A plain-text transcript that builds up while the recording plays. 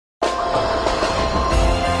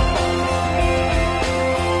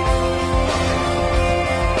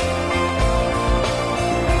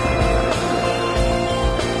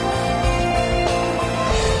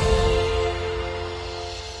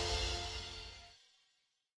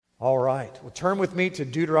right. Well, turn with me to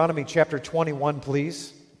Deuteronomy chapter 21,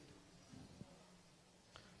 please.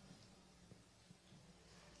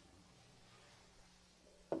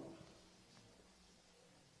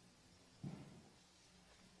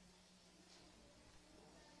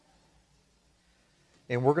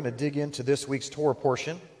 And we're going to dig into this week's Torah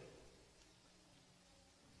portion.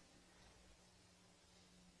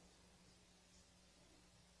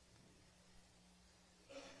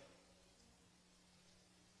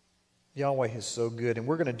 Yahweh is so good, and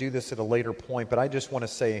we're going to do this at a later point, but I just want to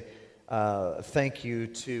say thank you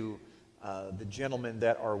to the gentlemen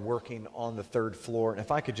that are working on the third floor. And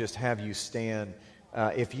if I could just have you stand.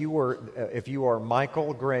 If you are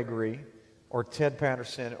Michael Gregory or Ted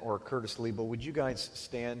Patterson or Curtis Liebel, would you guys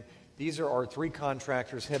stand? These are our three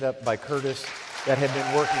contractors, head up by Curtis, that have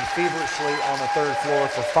been working feverishly on the third floor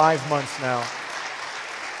for 5 months now.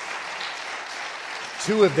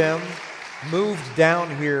 Two of them moved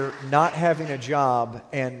down here not having a job,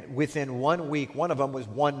 and within 1 week, one of them was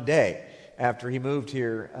 1 day after he moved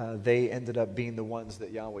here, they ended up being the ones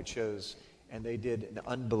that Yahweh chose, and they did an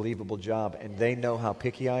unbelievable job, and they know how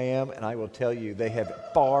picky I am, and I will tell you, they have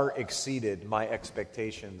far exceeded my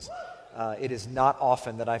expectations. It is not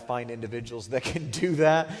often that I find individuals that can do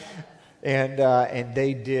that, and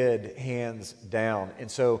they did hands down. And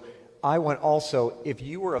so I want also, if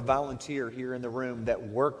you were a volunteer here in the room that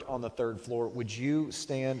worked on the third floor, would you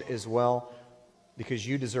stand as well? Because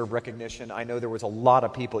you deserve recognition. I know there was a lot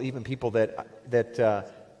of people, even people that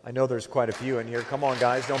I know there's quite a few in here. Come on,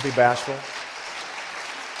 guys, don't be bashful.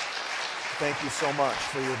 Thank you so much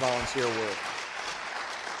for your volunteer work.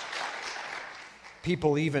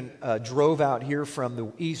 People even drove out here from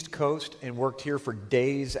the East Coast and worked here for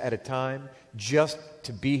days at a time just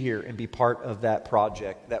to be here and be part of that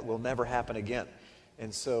project that will never happen again.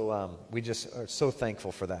 And so we just are so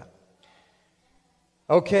thankful for that.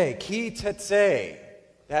 Okay, Ki Tetze.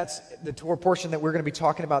 That's the Torah portion that we're going to be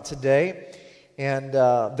talking about today. And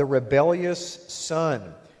the rebellious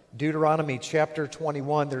son. Deuteronomy chapter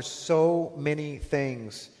 21. There's so many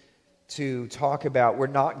things to talk about. We're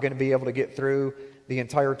not going to be able to get through the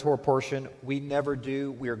entire Torah portion. We never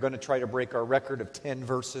do. We are going to try to break our record of 10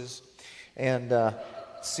 verses and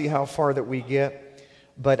see how far that we get.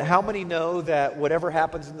 But how many know that whatever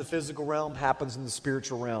happens in the physical realm happens in the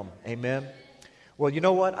spiritual realm? Amen? Well, you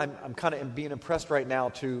know what? I'm kind of being impressed right now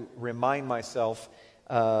to remind myself,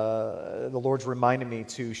 the Lord's reminding me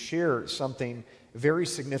to share something very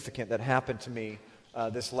significant that happened to me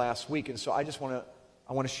this last week. And so I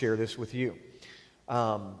want to share this with you.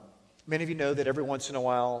 Many of you know that every once in a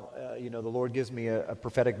while, the Lord gives me a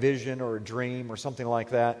prophetic vision or a dream or something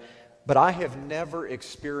like that. But I have never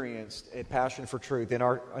experienced a passion for truth in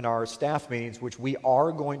our staff meetings, which we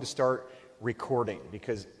are going to start recording,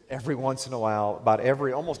 because every once in a while,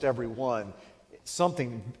 almost every one,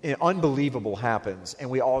 something unbelievable happens, and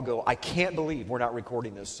we all go, I can't believe we're not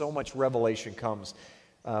recording this. So much revelation comes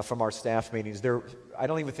from our staff meetings. I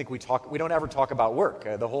don't even think we don't ever talk about work.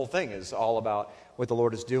 The whole thing is all about what the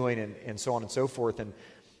Lord is doing and so on and so forth.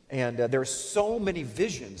 And there's so many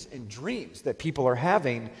visions and dreams that people are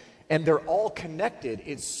having, and they're all connected.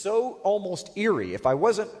 It's so almost eerie. If I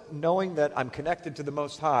wasn't knowing that I'm connected to the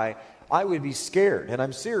Most High, I would be scared, and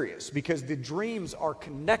I'm serious, because the dreams are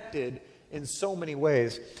connected in so many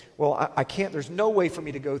ways. Well, I can't, there's no way for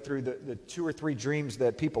me to go through the 2 or 3 dreams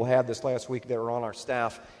that people had this last week that were on our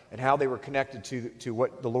staff and how they were connected to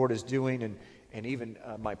what the Lord is doing and even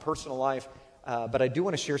my personal life. But I do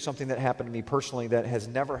want to share something that happened to me personally that has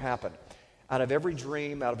never happened. Out of every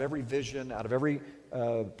dream, out of every vision, out of every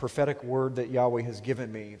prophetic word that Yahweh has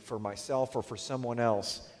given me for myself or for someone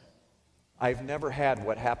else, I've never had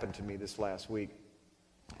what happened to me this last week.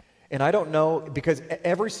 And I don't know, because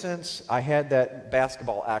ever since I had that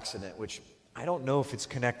basketball accident, which I don't know if it's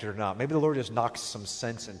connected or not. Maybe the Lord just knocked some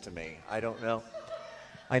sense into me. I don't know.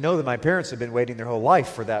 I know that my parents have been waiting their whole life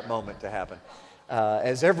for that moment to happen,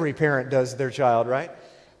 as every parent does their child, right?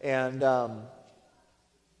 And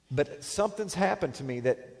but something's happened to me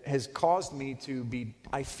that has caused me to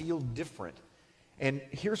I feel different. And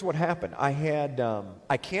here's what happened.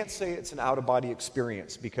 I can't say it's an out-of-body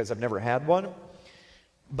experience because I've never had one.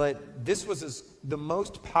 But this was the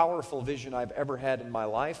most powerful vision I've ever had in my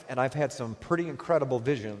life, and I've had some pretty incredible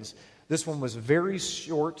visions. This one was very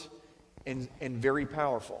short and very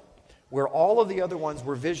powerful, where all of the other ones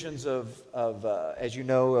were visions of as you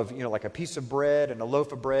know, like a piece of bread and a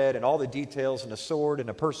loaf of bread and all the details and a sword and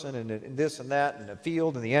a person and this and that and a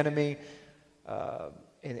field and the enemy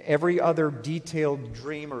and every other detailed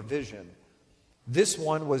dream or vision. This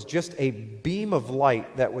one was just a beam of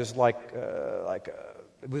light that was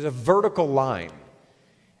it was a vertical line,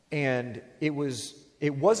 And it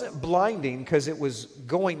wasn't blinding because it was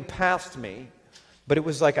going past me, but it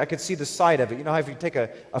was like I could see the side of it. You know how if you take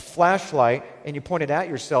a flashlight and you point it at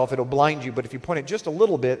yourself, it'll blind you, but if you point it just a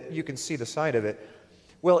little bit, you can see the side of it.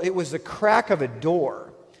 Well, it was the crack of a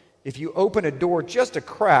door. If you open a door, just a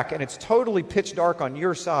crack, and it's totally pitch dark on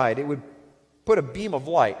your side, it would put a beam of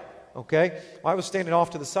light, okay? Well, I was standing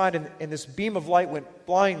off to the side, and this beam of light went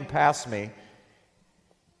flying past me,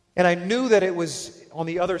 and I knew that it was, on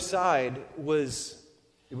the other side, it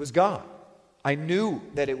was God. I knew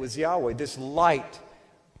that it was Yahweh, this light.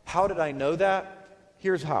 How did I know that?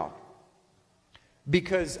 Here's how.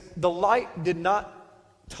 Because the light did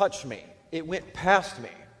not touch me. It went past me.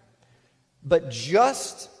 But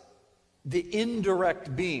just the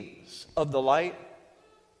indirect beams of the light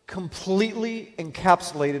completely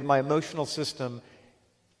encapsulated my emotional system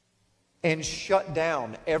and shut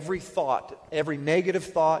down every thought, every negative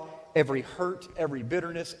thought, every hurt, every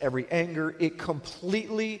bitterness, every anger. It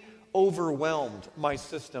completely overwhelmed my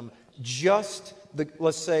system. Just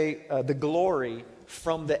the glory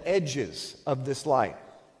from the edges of this light.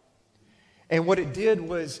 And what it did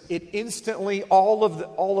was it instantly, all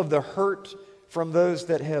of the hurt from those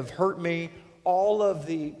that have hurt me, all of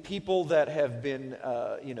the people that have been,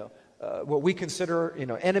 what we consider,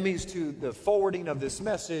 enemies to the forwarding of this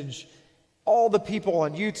message, all the people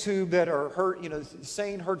on YouTube that are hurt,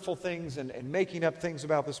 saying hurtful things and making up things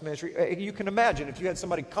about this ministry. You can imagine if you had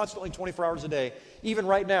somebody constantly 24 hours a day, even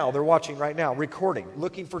right now, they're watching right now, recording,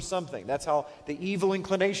 looking for something. That's how the evil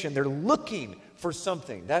inclination, they're looking for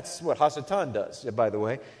something. That's what Hasatan does, by the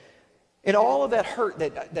way. And all of that hurt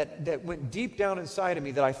that went deep down inside of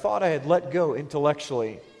me that I thought I had let go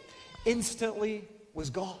intellectually, instantly was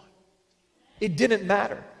gone. It didn't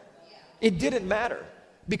matter. It didn't matter.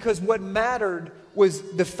 Because what mattered was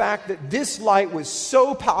the fact that this light was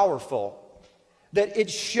so powerful that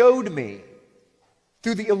it showed me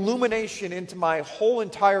through the illumination into my whole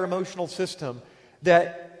entire emotional system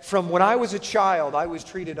that from when I was a child, I was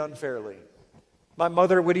treated unfairly. My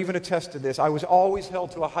mother would even attest to this. I was always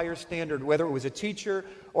held to a higher standard, whether it was a teacher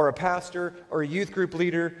or a pastor or a youth group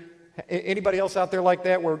leader. Anybody else out there like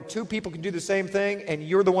that where two people can do the same thing and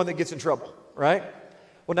you're the one that gets in trouble, right?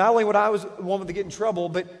 Well, not only would I was the one to get in trouble,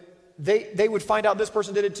 but they would find out this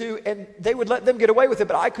person did it too, and they would let them get away with it,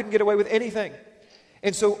 but I couldn't get away with anything.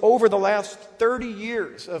 And so over the last 30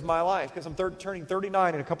 years of my life, because I'm turning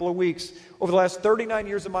 39 in a couple of weeks, over the last 39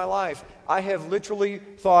 years of my life, I have literally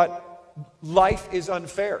thought, life is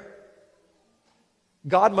unfair.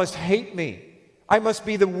 God must hate me. I must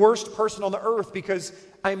be the worst person on the earth because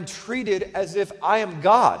I'm treated as if I am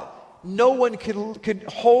God. No one could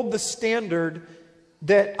hold the standard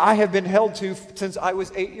that I have been held to since I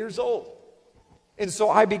was 8 years old. And so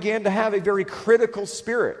I began to have a very critical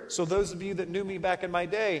spirit. So those of you that knew me back in my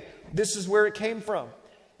day, this is where it came from.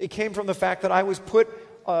 It came from the fact that I was put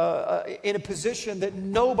in a position that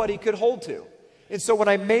nobody could hold to. And so when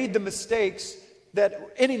I made the mistakes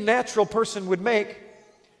that any natural person would make,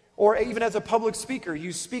 or even as a public speaker,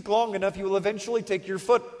 you speak long enough, you will eventually take your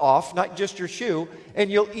foot off, not just your shoe, and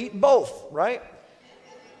you'll eat both, right?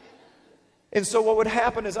 And so what would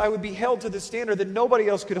happen is I would be held to the standard that nobody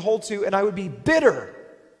else could hold to, and I would be bitter.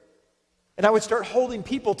 And I would start holding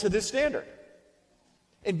people to this standard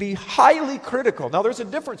and be highly critical. Now, there's a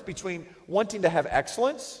difference between wanting to have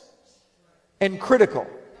excellence and critical.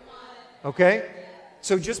 Okay?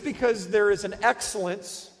 So just because there is an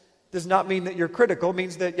excellence does not mean that you're critical. It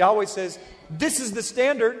means that Yahweh says, this is the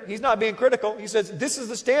standard. He's not being critical. He says, this is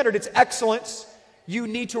the standard. It's excellence. You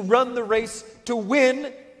need to run the race to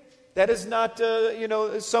win. That is not,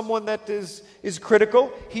 someone that is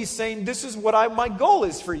critical. He's saying, this is what my goal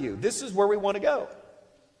is for you. This is where we want to go.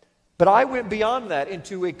 But I went beyond that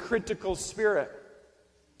into a critical spirit.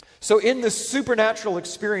 So in this supernatural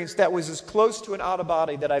experience that was as close to an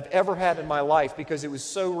out-of-body that I've ever had in my life because it was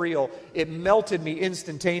so real, it melted me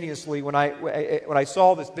instantaneously when I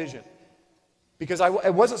saw this vision. Because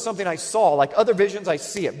it wasn't something I saw. Like other visions, I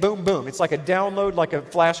see it. Boom, boom. It's like a download, like a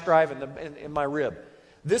flash drive in my rib.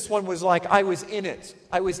 This one was like I was in it.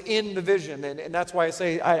 I was in the vision. And that's why I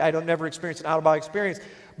say I don't never experience an out-of-body experience.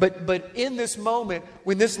 But in this moment,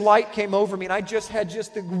 when this light came over me and I just had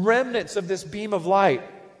just the remnants of this beam of light,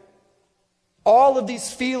 all of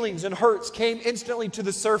these feelings and hurts came instantly to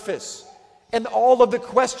the surface. And all of the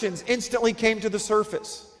questions instantly came to the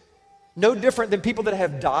surface. No different than people that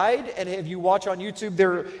have died, and if you watch on YouTube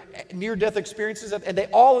their near-death experiences, and they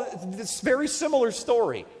all, this very similar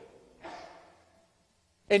story.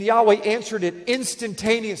 And Yahweh answered it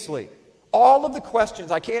instantaneously. All of the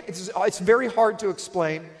questions, it's very hard to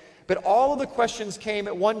explain, But all of the questions came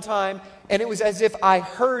at one time, and it was as if I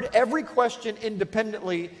heard every question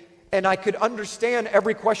independently, and I could understand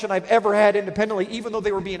every question I've ever had independently, even though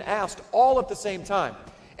they were being asked all at the same time.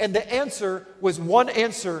 And the answer was one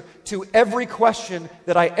answer to every question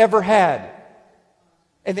that I ever had.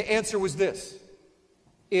 And the answer was this: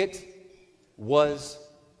 it was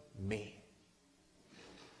me.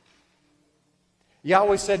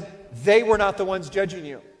 Yahweh said, they were not the ones judging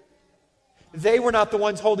you. They were not the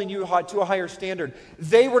ones holding you to a higher standard.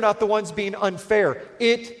 They were not the ones being unfair.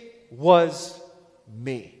 It was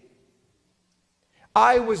me.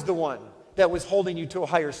 I was the one that was holding you to a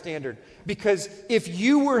higher standard. Because if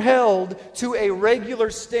you were held to a regular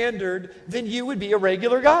standard, then you would be a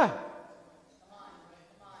regular guy.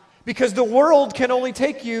 Because the world can only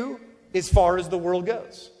take you as far as the world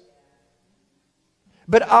goes.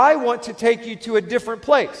 But I want to take you to a different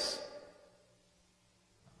place.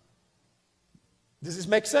 Does this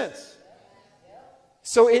make sense?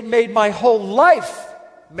 So it made my whole life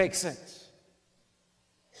make sense.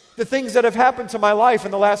 The things that have happened to my life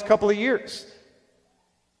in the last couple of years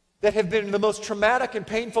that have been the most traumatic and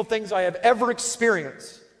painful things I have ever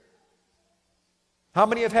experienced. How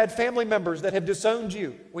many have had family members that have disowned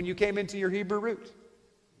you when you came into your Hebrew root?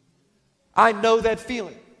 I know that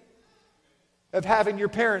feeling of having your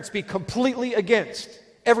parents be completely against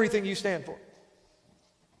everything you stand for.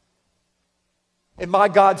 And my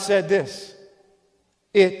God said this: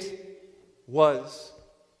 it was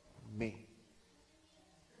me.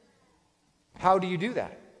 How do you do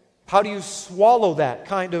that? How do you swallow that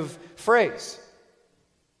kind of phrase?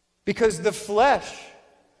 Because the flesh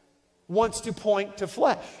wants to point to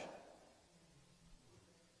flesh.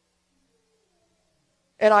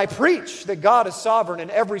 And I preach that God is sovereign,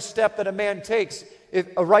 and every step that a man takes, if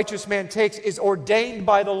a righteous man takes, is ordained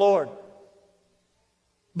by the Lord.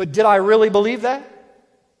 But did I really believe that?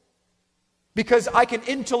 Because I can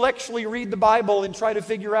intellectually read the Bible and try to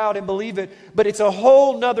figure out and believe it, but it's a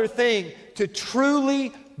whole nother thing to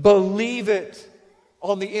truly believe it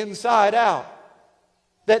on the inside out.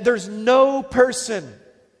 That there's no person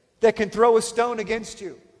that can throw a stone against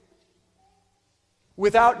you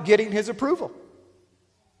without getting his approval.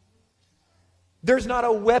 There's not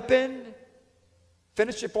a weapon,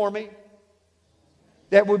 finish it for me,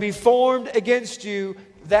 that would be formed against you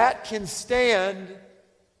that can stand,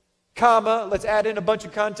 comma, let's add in a bunch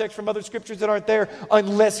of context from other scriptures that aren't there,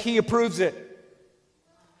 unless he approves it.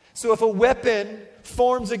 So if a weapon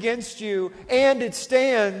forms against you and it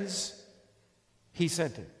stands, he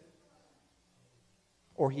sent it.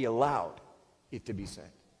 Or he allowed it to be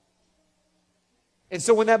sent. And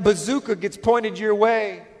so when that bazooka gets pointed your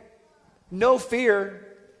way, no fear.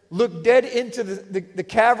 Look dead into the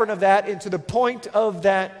cavern of that, into the point of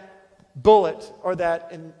that bullet, or that,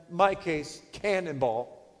 in my case,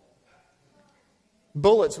 cannonball.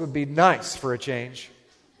 Bullets would be nice for a change.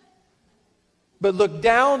 But look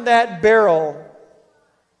down that barrel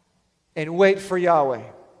and wait for Yahweh.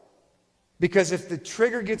 Because if the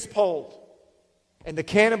trigger gets pulled and the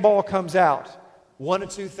cannonball comes out, one of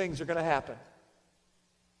two things are going to happen.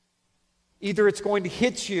 Either it's going to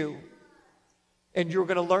hit you and you're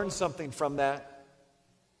going to learn something from that,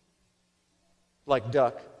 like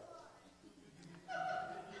duck.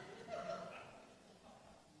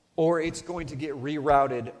 Or it's going to get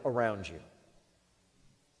rerouted around you.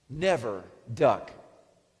 Never duck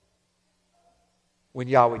when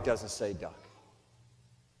Yahweh doesn't say duck.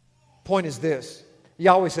 Point is this: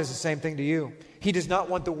 Yahweh says the same thing to you. He does not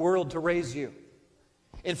want the world to raise you.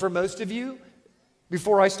 And for most of you,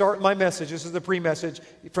 before I start my message, this is the pre-message,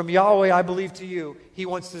 from Yahweh I believe to you, He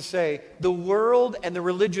wants to say, the world and the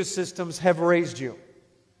religious systems have raised you.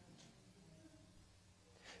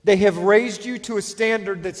 They have raised you to a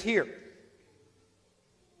standard that's here.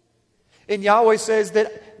 And Yahweh says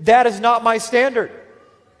that is not my standard.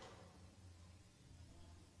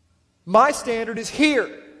 My standard is here.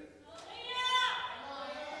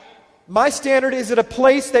 My standard is at a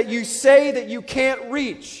place that you say that you can't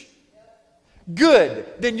reach. Good,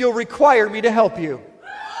 then you'll require me to help you.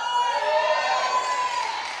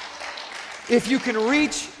 If you can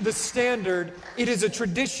reach the standard, it is a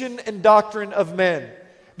tradition and doctrine of men.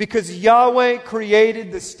 Because Yahweh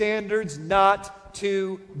created the standards not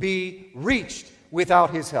to be reached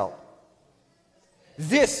without His help.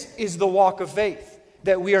 This is the walk of faith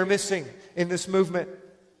that we are missing in this movement.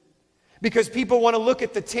 Because people want to look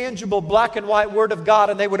at the tangible black and white Word of God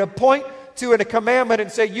and they would point to a commandment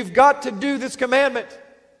and say, you've got to do this commandment.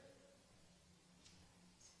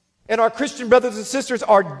 And our Christian brothers and sisters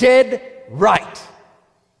are dead right.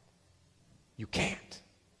 You can't.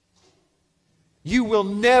 You will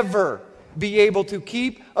never be able to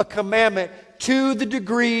keep a commandment to the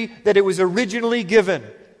degree that it was originally given.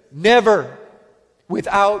 Never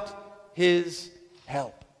without His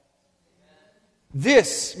help.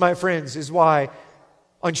 This, my friends, is why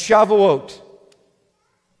on Shavuot,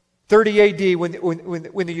 30 AD, when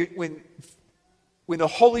the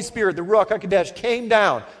Holy Spirit, the Ruach HaKodesh, came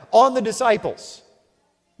down on the disciples,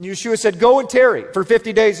 Yeshua said, go and tarry for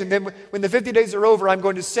 50 days, and then when the 50 days are over, I'm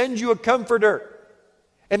going to send you a comforter.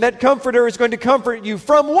 And that comforter is going to comfort you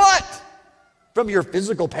from what? From your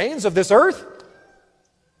physical pains of this earth?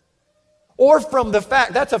 Or from the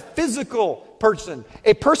fact, that's a physical person.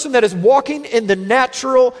 A person that is walking in the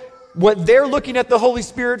natural, what they're looking at the Holy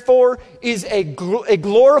Spirit for is a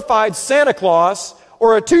glorified Santa Claus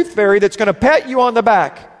or a tooth fairy that's going to pat you on the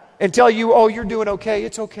back and tell you, oh, you're doing okay,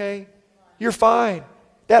 it's okay, you're fine.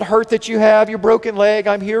 That hurt that you have, your broken leg,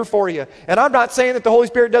 I'm here for you. And I'm not saying that the Holy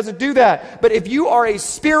Spirit doesn't do that, but if you are a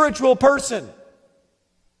spiritual person,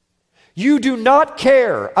 you do not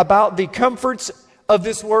care about the comforts of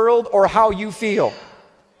this world or how you feel.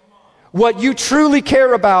 What you truly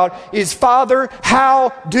care about is, Father,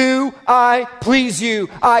 how do I please you?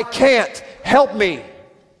 I can't. Help me.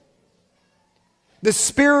 The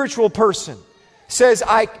spiritual person says,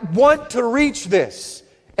 I want to reach this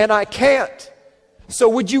and I can't. So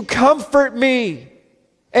would you comfort me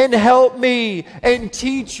and help me and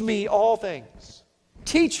teach me all things?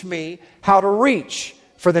 Teach me how to reach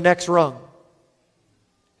for the next rung.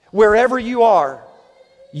 Wherever you are,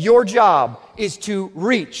 your job is to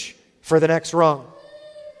reach for the next rung.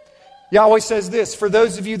 Yahweh says this, for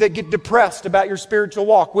those of you that get depressed about your spiritual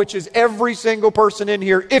walk, which is every single person in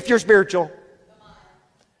here, if you're spiritual,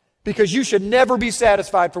 because you should never be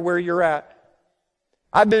satisfied for where you're at.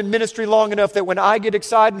 I've been in ministry long enough that when I get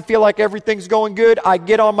excited and feel like everything's going good, I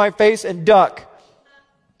get on my face and duck.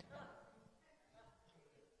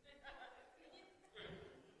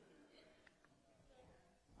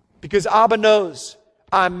 Because Abba knows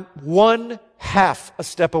I'm 1/2 a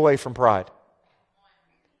step away from pride.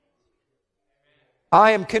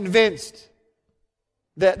 I am convinced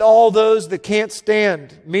that all those that can't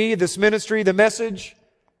stand me, this ministry, the message,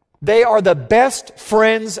 they are the best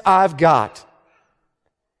friends I've got.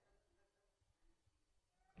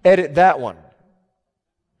 Edit that one.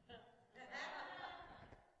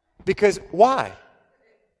 Because why?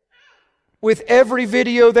 With every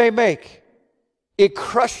video they make, it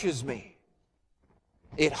crushes me.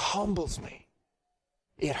 It humbles me.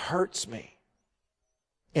 It hurts me.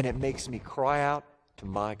 And it makes me cry out to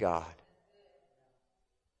my God.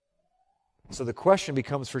 So the question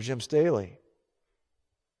becomes for Jim Staley,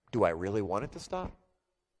 do I really want it to stop?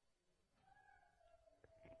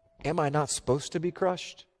 Am I not supposed to be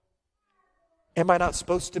crushed? Am I not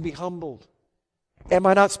supposed to be humbled? Am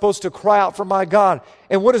I not supposed to cry out for my God?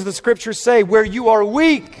 And what does the Scripture say? Where you are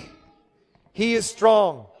weak, He is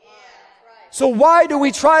strong. So why do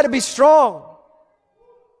we try to be strong?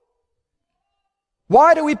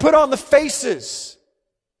 Why do we put on the faces?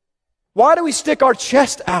 Why do we stick our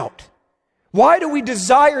chest out? Why do we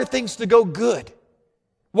desire things to go good?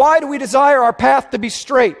 Why do we desire our path to be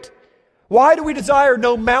straight? Why do we desire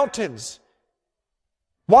no mountains?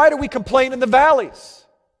 Why do we complain in the valleys?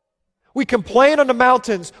 We complain on the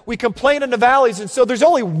mountains, we complain in the valleys, and so there's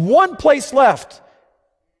only one place left.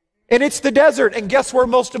 And it's the desert, and guess where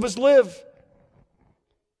most of us live?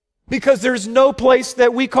 Because there's no place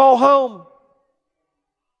that we call home.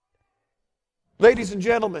 Ladies and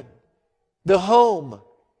gentlemen, the home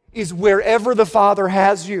is wherever the Father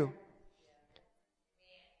has you.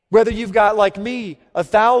 Whether you've got, like me,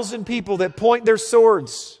 1,000 people that point their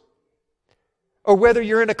swords, or whether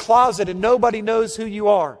you're in a closet and nobody knows who you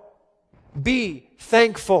are, be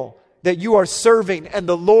thankful that you are serving and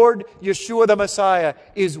the Lord Yeshua the Messiah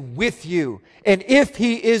is with you. And if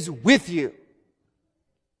He is with you,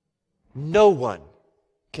 no one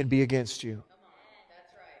can be against you.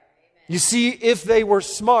 You see, if they were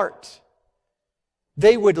smart,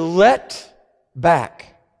 they would let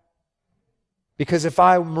back. Because if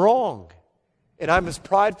I'm wrong and I'm as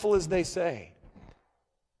prideful as they say,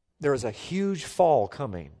 there is a huge fall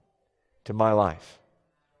coming to my life.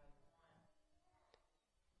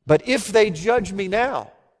 But if they judge me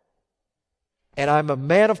now, and I'm a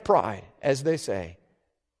man of pride, as they say,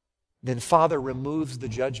 then Father removes the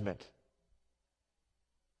judgment.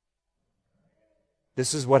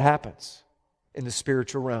 This is what happens in the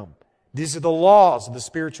spiritual realm. These are the laws of the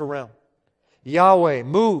spiritual realm. Yahweh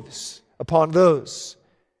moves upon those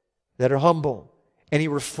that are humble, and He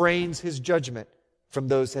refrains His judgment from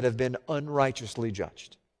those that have been unrighteously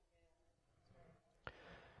judged.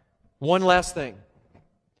 One last thing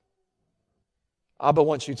Abba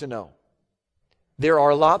wants you to know. There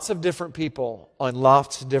are lots of different people on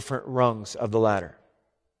lots of different rungs of the ladder.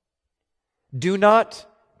 Do not,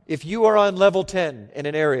 if you are on level 10 in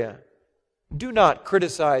an area, do not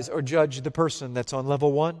criticize or judge the person that's on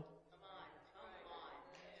level 1.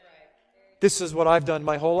 This is what I've done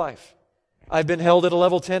my whole life. I've been held at a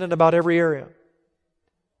level 10 in about every area.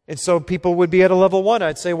 And so people would be at a level 1.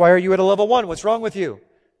 I'd say, why are you at a level 1? What's wrong with you?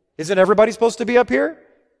 Isn't everybody supposed to be up here?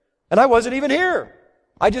 And I wasn't even here.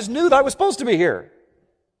 I just knew that I was supposed to be here.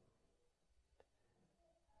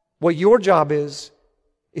 What your job is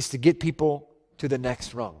to get people to the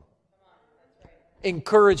next rung.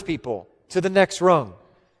 Encourage people to the next rung.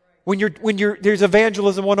 There's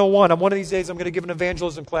Evangelism 101. On one of these days, I'm going to give an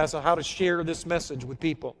evangelism class on how to share this message with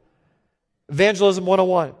people. Evangelism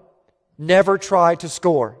 101. Never try to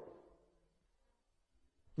score.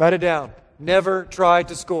 Write it down. Never try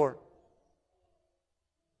to score.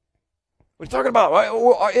 What are you talking about?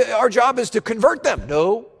 Our job is to convert them.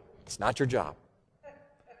 No, it's not your job.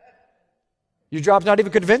 Your job's not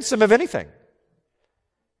even convince them of anything.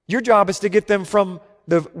 Your job is to get them from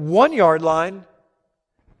the 1 yard line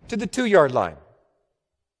to the 2 yard line.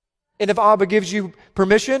 And if Abba gives you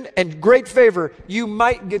permission and great favor, you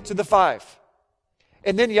might get to the 5.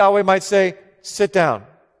 And then Yahweh might say, sit down.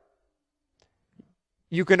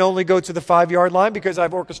 You can only go to the 5 yard line because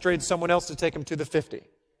I've orchestrated someone else to take them to the 50.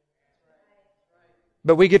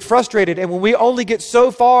 But we get frustrated, and when we only get so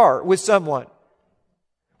far with someone,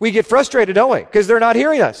 we get frustrated, don't we? Because they're not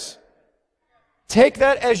hearing us. Take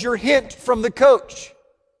that as your hint from the coach.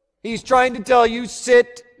 He's trying to tell you,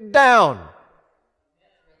 sit down.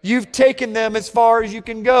 You've taken them as far as you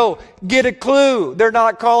can go. Get a clue. They're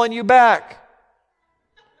not calling you back.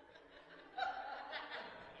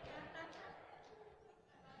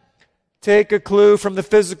 Take a clue from the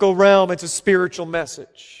physical realm. It's a spiritual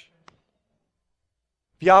message.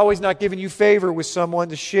 If Yahweh's not giving you favor with someone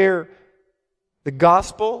to share the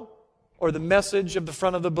gospel or the message of the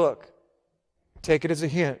front of the book, take it as a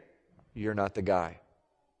hint. You're not the guy.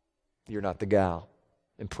 You're not the gal.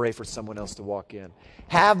 And pray for someone else to walk in.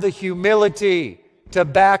 Have the humility to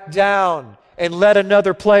back down and let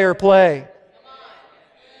another player play.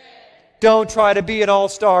 Don't try to be an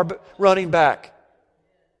all-star running back.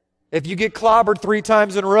 If you get clobbered 3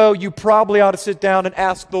 times in a row, you probably ought to sit down and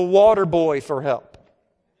ask the water boy for help.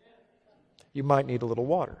 You might need a little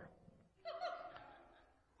water.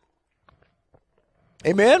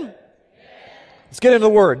 Amen? Let's get into the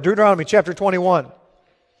Word. Deuteronomy chapter 21.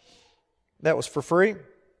 That was for free.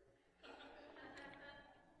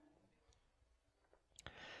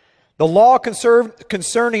 The law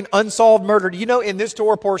concerning unsolved murder. You know, in this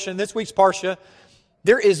Torah portion, this week's Parsha,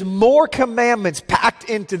 there is more commandments packed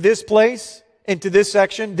into this place, into this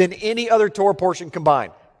section, than any other Torah portion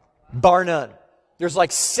combined. Bar none. There's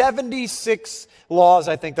like 76 laws,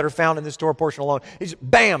 I think, that are found in this Torah portion alone. It's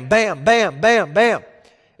bam, bam, bam, bam, bam.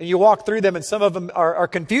 And you walk through them, and some of them are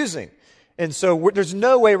confusing. And so there's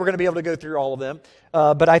no way we're going to be able to go through all of them.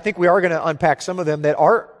 But I think we are going to unpack some of them that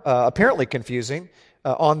are apparently confusing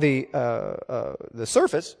on the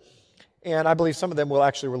surface. And I believe some of them will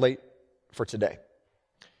actually relate for today.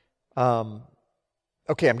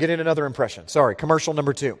 Okay, I'm getting another impression. Sorry, commercial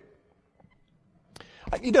number 2.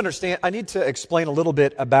 I need to understand, I need to explain a little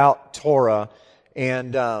bit about Torah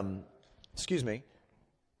and, and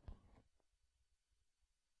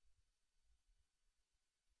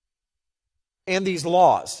these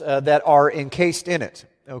laws that are encased in it,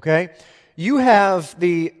 okay? You have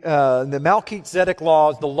the Melchizedek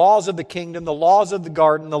laws, the laws of the kingdom, the laws of the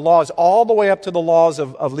garden, the laws all the way up to the laws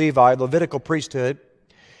of Levi, Levitical priesthood,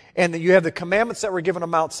 and you have the commandments that were given on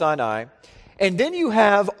Mount Sinai. And then you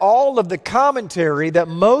have all of the commentary that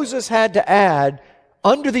Moses had to add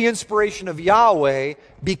under the inspiration of Yahweh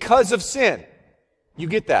because of sin. You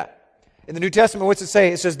get that. In the New Testament, what's it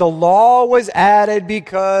say? It says, the law was added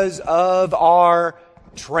because of our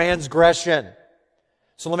transgression.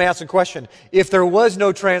 So let me ask a question. If there was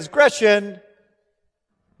no transgression,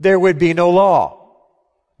 there would be no law.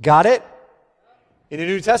 Got it? In the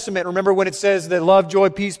New Testament, remember when it says that love, joy,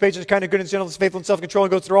 peace, patience, kindness, goodness, gentleness, faithfulness, self-control,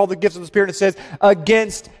 and goes through all the gifts of the Spirit, and it says,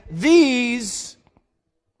 against these,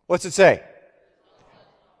 what's it say?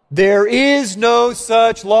 There is no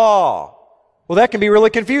such law. Well, that can be really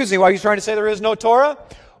confusing. Why are you trying to say there is no Torah?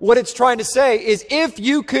 What it's trying to say is if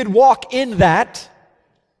you could walk in that,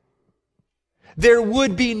 there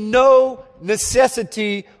would be no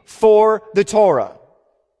necessity for the Torah.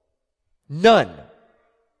 None.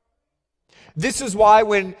 This is why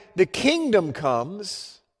when the kingdom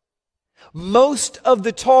comes, most of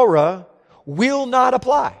the Torah will not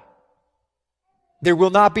apply. There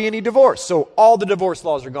will not be any divorce. So all the divorce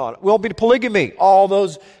laws are gone. Will be polygamy. All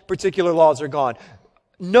those particular laws are gone.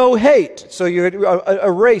 No hate. So you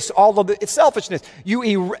erase all of the selfishness.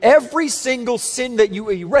 Every single sin that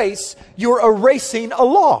you erase, you're erasing a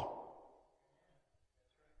law.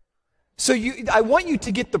 So I want you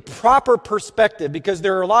to get the proper perspective, because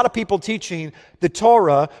there are a lot of people teaching the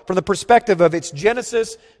Torah from the perspective of it's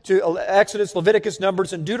Genesis to Exodus, Leviticus,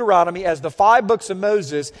 Numbers, and Deuteronomy as the 5 books of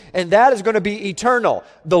Moses, and that is going to be eternal.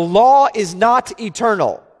 The law is not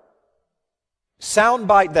eternal.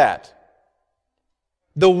 Soundbite that.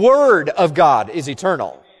 The Word of God is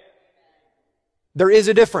eternal. There is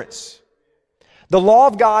a difference. The law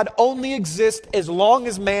of God only exists as long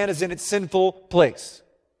as man is in its sinful place.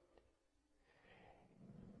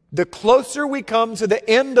 The closer we come to the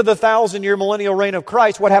end of the 1,000-year millennial reign of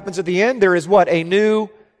Christ, what happens at the end? There is what? A new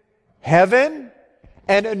heaven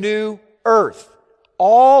and a new earth.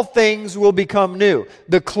 All things will become new.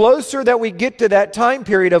 The closer that we get to that time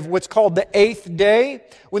period of what's called the 8th day,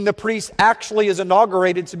 when the priest actually is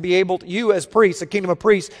inaugurated to be able to, you as priests, a kingdom of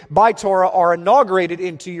priests, by Torah, are inaugurated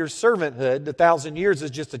into your servanthood. The 1,000 years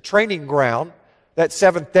is just a training ground. That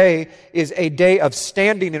 7th day is a day of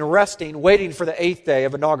standing and resting, waiting for the 8th day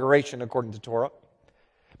of inauguration, according to Torah.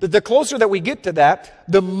 But the closer that we get to that,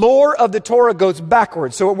 the more of the Torah goes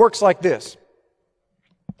backwards. So it works like this.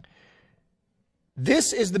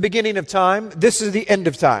 This is the beginning of time. This is the end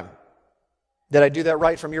of time. Did I do that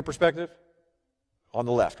right from your perspective? On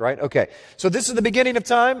the left, right? Okay. So this is the beginning of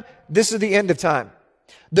time. This is the end of time.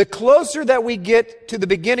 The closer that we get to the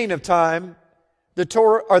beginning of time, the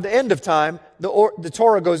Torah, or the end of time, the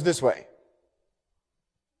Torah goes this way.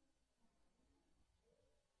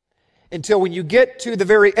 Until when you get to the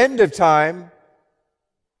very end of time,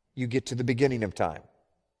 you get to the beginning of time.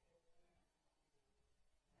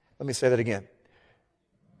 Let me say that again.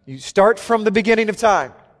 You start from the beginning of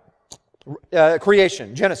time.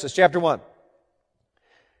 Creation, Genesis chapter 1.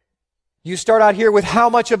 You start out here with how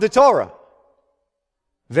much of the Torah?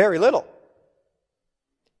 Very little.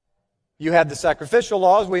 You had the sacrificial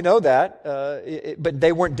laws, we know that, but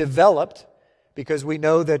they weren't developed, because we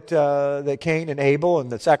know that Cain and Abel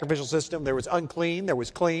and the sacrificial system, there was unclean, there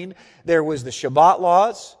was clean, there was the Shabbat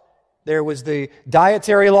laws, there was the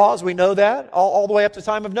dietary laws, we know that, all the way up to the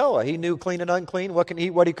time of Noah. He knew clean and unclean, what can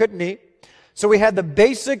eat, what he couldn't eat. So we had the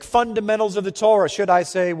basic fundamentals of the Torah, should I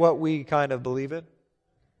say what we kind of believe in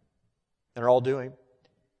and are all doing,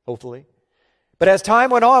 hopefully. But as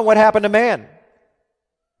time went on, what happened to man?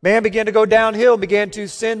 Man began to go downhill, began to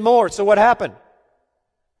sin more. So what happened?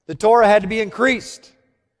 The Torah had to be increased.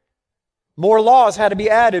 More laws had to be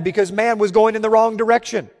added because man was going in the wrong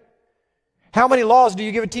direction. How many laws do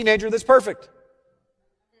you give a teenager that's perfect?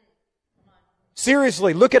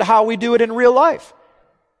 Seriously, look at how we do it in real life.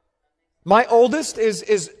 My oldest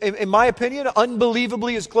is, in my opinion,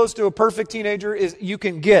 unbelievably as close to a perfect teenager as you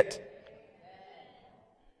can get.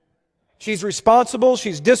 She's responsible,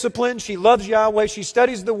 she's disciplined, she loves Yahweh, she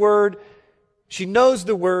studies the Word, she knows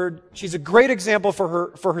the Word, she's a great example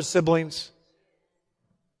for her siblings.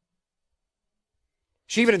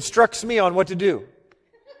 She even instructs me on what to do.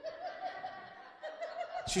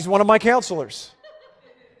 She's one of my counselors,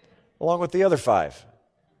 along with the other 5.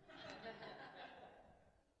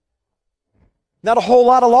 Not a whole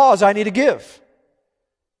lot of laws I need to give.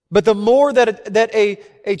 But the more that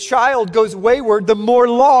a child goes wayward, the more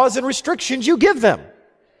laws and restrictions you give them.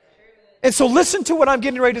 And so listen to what I'm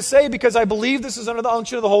getting ready to say, because I believe this is under the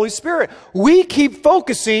unction of the Holy Spirit. We keep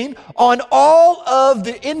focusing on all of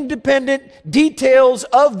the independent details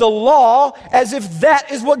of the law as if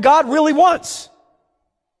that is what God really wants.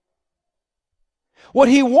 What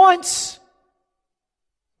He wants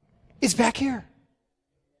is back here.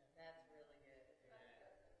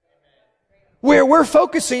 Where we're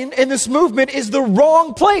focusing in this movement is the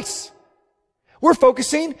wrong place. We're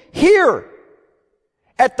focusing here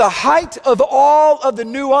at the height of all of the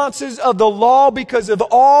nuances of the law because of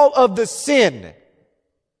all of the sin.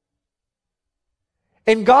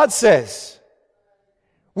 And God says,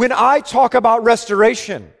 when I talk about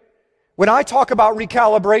restoration, when I talk about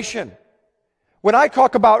recalibration, when I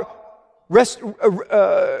talk about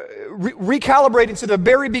recalibrating to the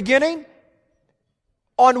very beginning,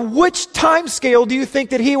 on which time scale do you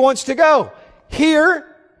think that He wants to go? Here,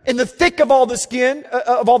 in the thick of all the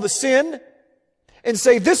sin, and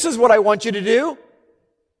say, this is what I want you to do?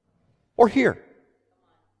 Or here?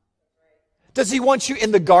 Does He want you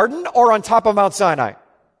in the garden or on top of Mount Sinai?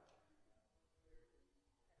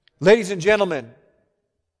 Ladies and gentlemen,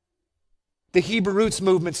 the Hebrew Roots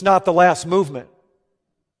movement's not the last movement,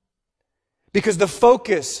 because the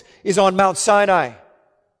focus is on Mount Sinai.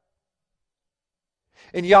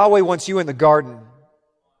 And Yahweh wants you in the garden.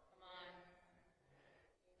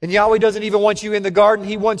 And Yahweh doesn't even want you in the garden.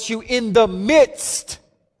 He wants you in the midst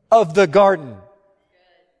of the garden.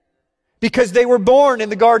 Because they were born in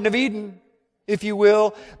the Garden of Eden, if you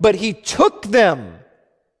will, but He took them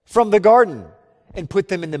from the garden and put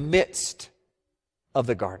them in the midst of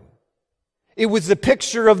the garden. It was the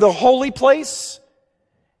picture of the holy place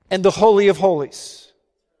and the Holy of Holies.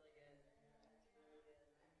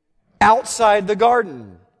 Outside the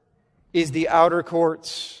garden is the outer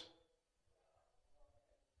courts.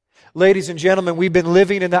 Ladies and gentlemen, we've been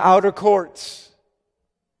living in the outer courts.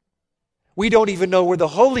 We don't even know where the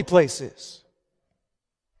holy place is.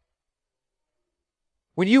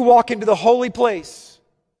 When you walk into the holy place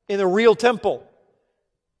in the real temple,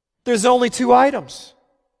 there's only two items.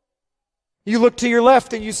 You look to your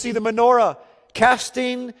left and you see the menorah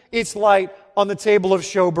casting its light on the table of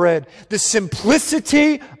showbread. The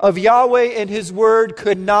simplicity of Yahweh and His Word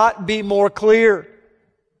could not be more clear.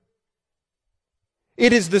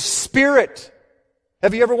 It is the Spirit.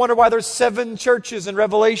 Have you ever wondered why there's 7 churches in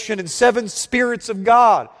Revelation and 7 spirits of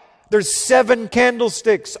God? There's 7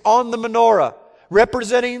 candlesticks on the menorah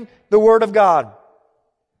representing the Word of God.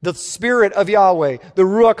 The Spirit of Yahweh, the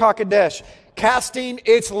Ruach HaKodesh, casting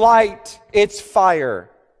its light, its fire,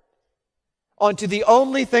 onto the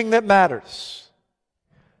only thing that matters.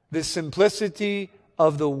 The simplicity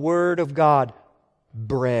of the Word of God.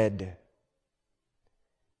 Bread.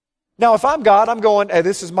 Now, if I'm God, I'm going, hey,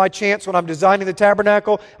 this is my chance when I'm designing the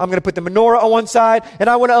tabernacle. I'm going to put the menorah on one side, and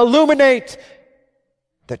I want to illuminate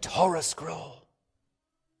the Torah scroll.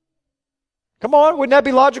 Come on, wouldn't that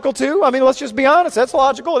be logical too? I mean, let's just be honest. That's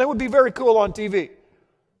logical, and it would be very cool on TV.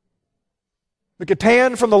 We could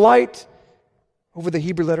pan from the light over the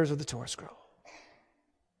Hebrew letters of the Torah scroll.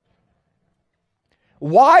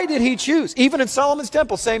 Why did He choose? Even in Solomon's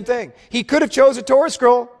temple, same thing. He could have chose a Torah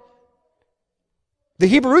scroll. The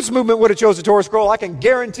Hebrew Roots movement would have chose a Torah scroll. I can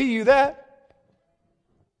guarantee you that.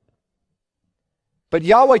 But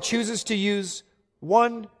Yahweh chooses to use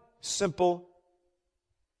one simple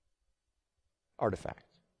artifact.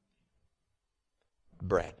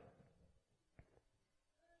 Bread.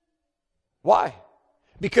 Why?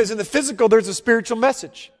 Because in the physical there's a spiritual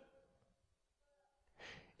message.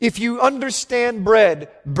 If you understand bread,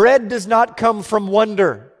 bread does not come from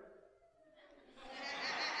wonder.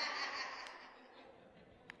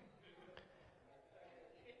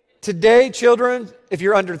 Today, children, if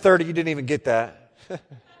you're under 30, you didn't even get that.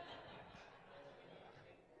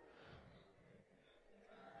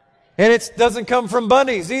 And it doesn't come from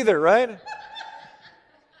bunnies either, right?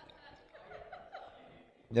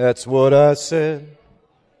 That's what I said.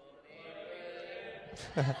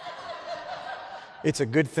 It's a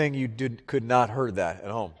good thing you could not heard that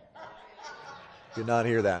at home. Did not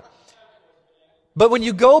hear that. But when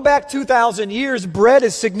you go back 2,000 years, bread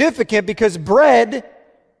is significant because bread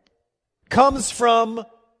comes from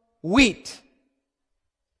wheat.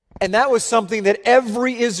 And that was something that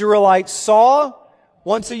every Israelite saw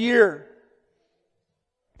once a year.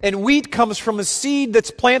 And wheat comes from a seed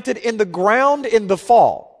that's planted in the ground in the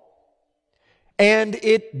fall. And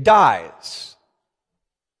it dies.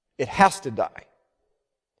 It has to die.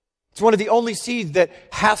 It's one of the only seeds that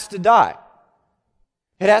has to die.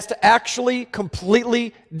 It has to actually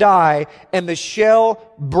completely die and the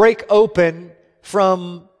shell break open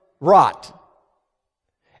from rot.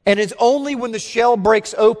 And it's only when the shell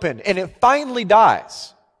breaks open and it finally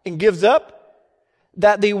dies and gives up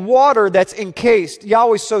that the water that's encased,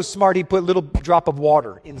 Yahweh's so smart, He put a little drop of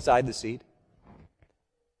water inside the seed.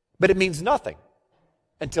 But it means nothing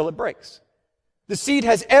until it breaks. The seed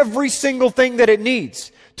has every single thing that it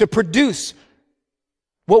needs to produce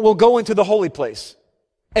what will go into the holy place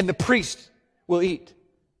and the priest will eat.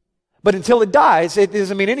 But until it dies, it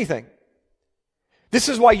doesn't mean anything. This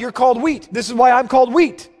is why you're called wheat. This is why I'm called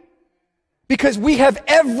wheat. Because we have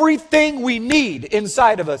everything we need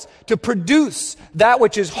inside of us to produce that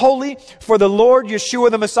which is holy for the Lord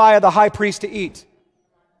Yeshua the Messiah, the high priest, to eat.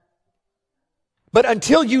 But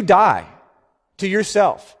until you die to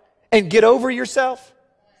yourself and get over yourself,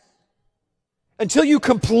 until you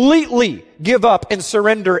completely give up and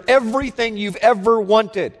surrender everything you've ever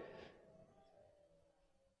wanted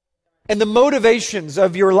and the motivations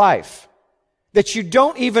of your life that you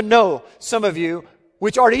don't even know, some of you,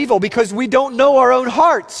 which are evil because we don't know our own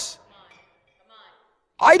hearts.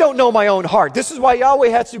 I don't know my own heart. This is why Yahweh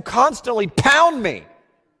has to constantly pound me.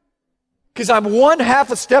 Because I'm 1/2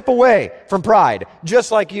 a step away from pride, just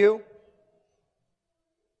like you.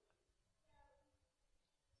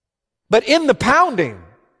 But in the pounding,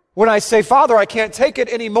 when I say, Father, I can't take it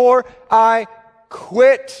anymore, I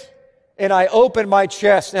quit and I open my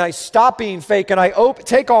chest and I stop being fake and I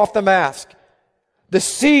take off the mask, the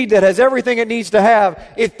seed that has everything it needs to have,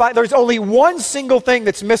 there's only one single thing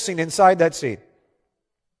that's missing inside that seed.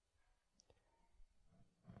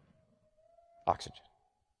 Oxygen.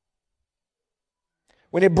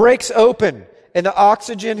 When it breaks open and the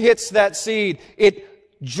oxygen hits that seed,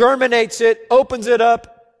 it germinates it, opens it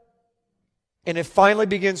up, and it finally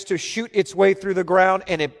begins to shoot its way through the ground,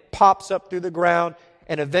 and it pops up through the ground,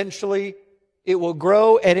 and eventually it will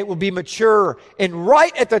grow and it will be mature. And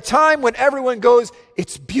right at the time when everyone goes,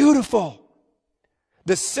 it's beautiful,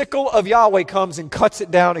 the sickle of Yahweh comes and cuts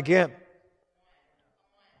it down again.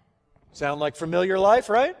 Sound like familiar life,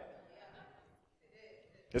 right?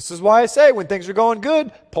 This is why I say when things are going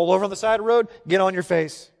good, pull over on the side of the road, get on your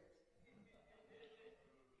face.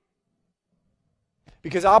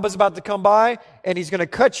 Because Abba's about to come by and He's going to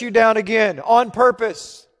cut you down again on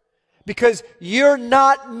purpose. Because you're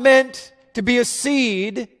not meant to be a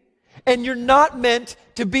seed and you're not meant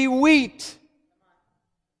to be wheat.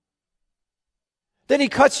 Then He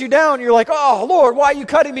cuts you down. You're like, oh Lord, why are you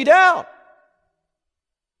cutting me down?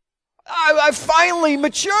 I finally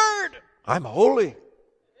matured. I'm holy.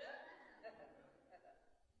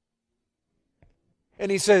 And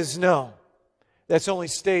He says, no, that's only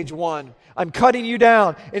stage one. I'm cutting you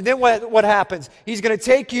down. And then what happens? He's going to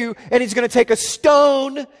take you and He's going to take a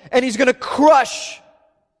stone and He's going to crush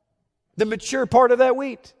the mature part of that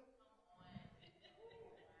wheat.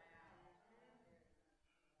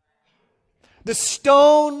 The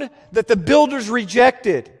stone that the builders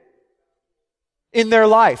rejected in their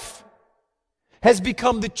life has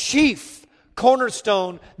become the chief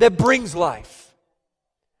cornerstone that brings life.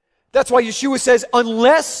 That's why Yeshua says,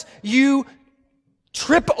 unless you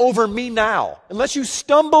trip over me now, unless you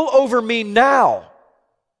stumble over me now,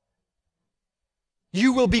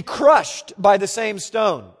 you will be crushed by the same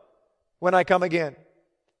stone when I come again.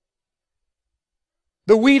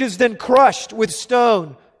 The wheat is then crushed with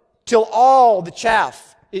stone till all the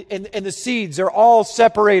chaff and the seeds are all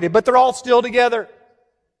separated, but they're all still together.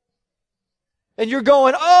 And you're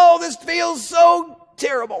going, oh, this feels so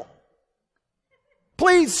terrible.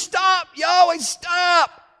 Please stop, Yahweh, stop.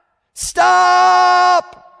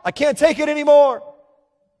 Stop! I can't take it anymore.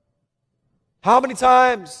 How many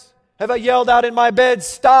times have I yelled out in my bed,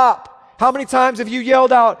 stop? How many times have you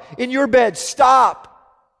yelled out in your bed, stop?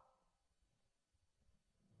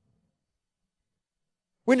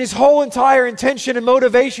 When His whole entire intention and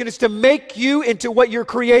motivation is to make you into what you're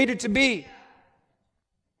created to be.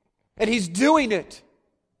 And He's doing it.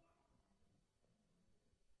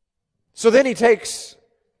 So then He takes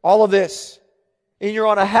all of this, and you're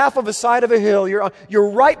on a half of a side of a hill.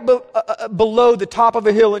 You're right below the top of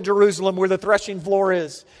a hill in Jerusalem where the threshing floor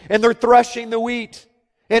is. And they're threshing the wheat,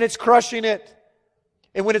 and it's crushing it.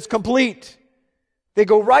 And when it's complete, they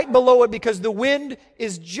go right below it because the wind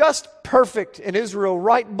is just perfect in Israel,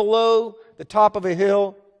 right below the top of a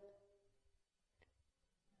hill,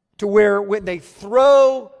 to where when they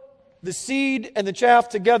throw the seed and the chaff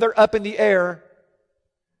together up in the air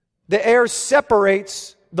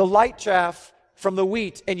separates the light chaff from the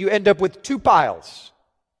wheat, and you end up with two piles.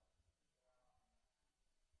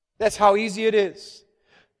 That's how easy it is.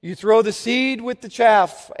 You throw the seed with the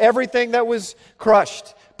chaff, everything that was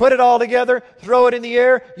crushed, put it all together, throw it in the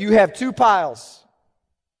air, you have two piles.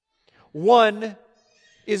 One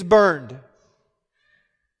is burned.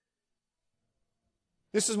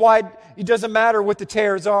 This is why it doesn't matter what the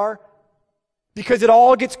tares are, because it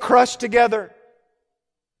all gets crushed together.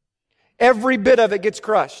 Every bit of it gets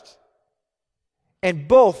crushed. And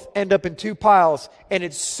both end up in two piles. And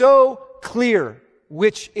it's so clear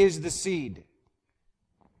which is the seed.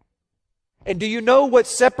 And do you know what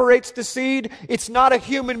separates the seed? It's not a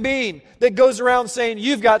human being that goes around saying,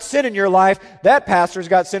 you've got sin in your life. That pastor's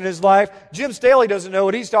got sin in his life. Jim Staley doesn't know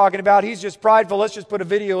what he's talking about. He's just prideful. Let's just put a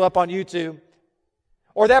video up on YouTube.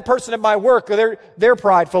 Or that person at my work, they're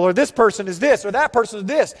prideful. Or this person is this. Or that person is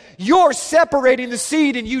this. You're separating the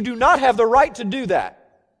seed, and you do not have the right to do that.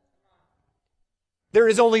 There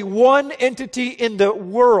is only one entity in the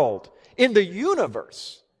world, in the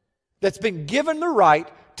universe, that's been given the right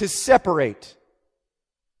to separate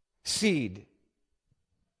seed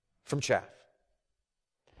from chaff.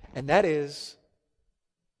 And that is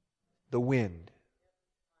the wind.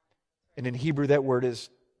 And in Hebrew that word is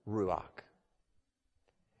ruach.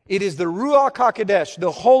 It is the Ruach HaKodesh,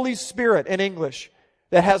 the Holy Spirit in English,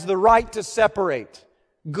 that has the right to separate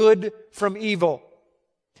good from evil.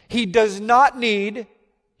 He does not need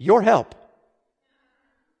your help.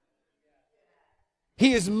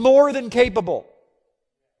 He is more than capable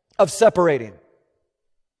of separating.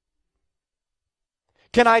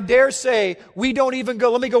 Can I dare say we don't even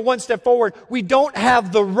go, let me go one step forward. We don't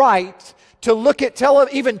have the right to look at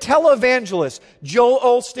even televangelists, Joel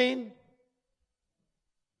Osteen,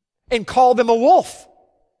 and call them a wolf.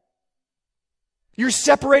 You're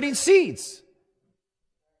separating seeds.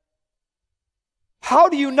 How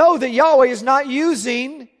do you know that Yahweh is not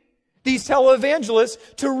using these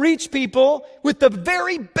televangelists to reach people with the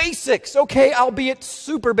very basics, okay, albeit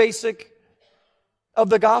super basic, of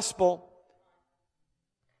the gospel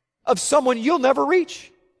of someone you'll never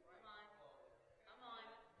reach?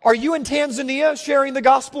 Are you in Tanzania sharing the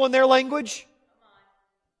gospel in their language?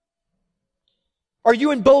 Are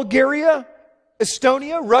you in Bulgaria,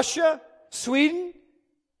 Estonia, Russia, Sweden?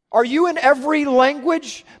 Are you in every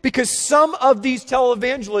language? Because some of these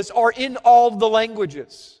televangelists are in all the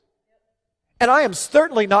languages. And I am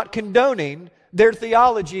certainly not condoning their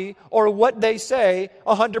theology or what they say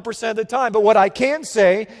 100% of the time. But what I can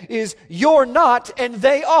say is you're not and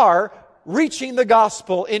they are reaching the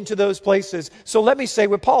gospel into those places. So let me say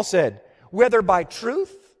what Paul said. Whether by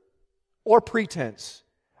truth or pretense,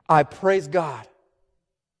 I praise God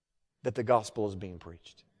that the gospel is being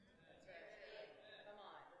preached.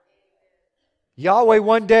 Yahweh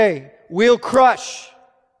one day will crush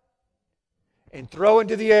and throw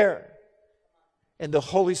into the air, and the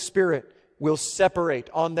Holy Spirit will separate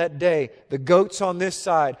on that day the goats on this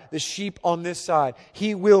side, the sheep on this side.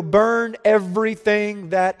 He will burn everything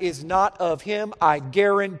that is not of Him. I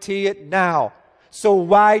guarantee it now. So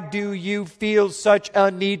why do you feel such a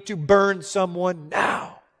need to burn someone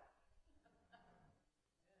now?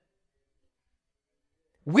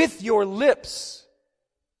 With your lips,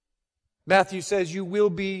 Matthew says, you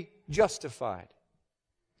will be justified.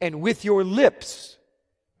 And with your lips,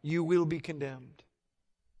 you will be condemned.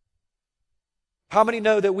 How many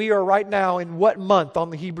know that we are right now in what month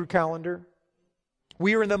on the Hebrew calendar?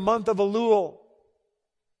 We are in the month of Elul,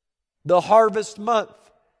 the harvest month,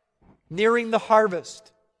 nearing the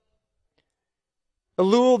harvest.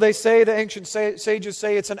 Elul, they say, the ancient sages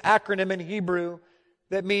say, it's an acronym in Hebrew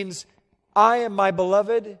that means, I am my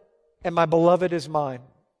beloved and my beloved is mine,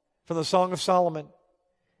 from the Song of Solomon.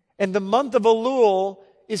 And the month of Elul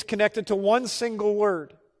is connected to one single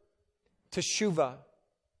word, teshuvah.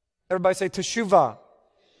 Everybody say teshuvah.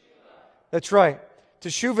 That's right.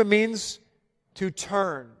 Teshuvah means to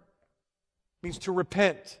turn. It means to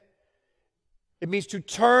repent. It means to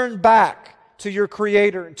turn back to your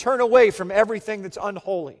Creator and turn away from everything that's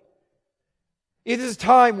unholy. It is a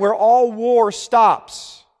time where all war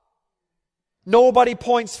stops. Nobody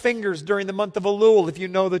points fingers during the month of Elul if you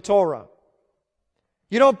know the Torah.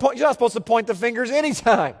 You're not supposed to point the fingers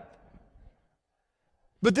anytime.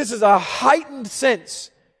 But this is a heightened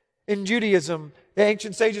sense in Judaism. The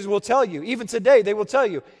ancient sages will tell you, even today they will tell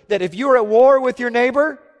you, that if you're at war with your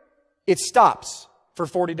neighbor, it stops for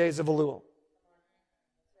 40 days of Elul.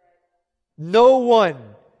 No one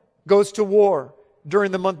goes to war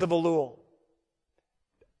during the month of Elul.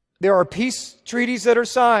 There are peace treaties that are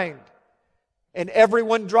signed, and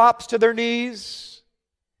everyone drops to their knees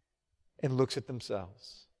and looks at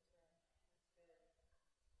themselves.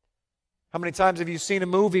 How many times have you seen a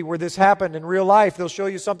movie where this happened in real life? They'll show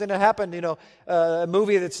you something that happened, a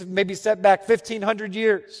movie that's maybe set back 1,500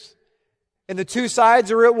 years. And the two sides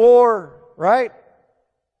are at war, right?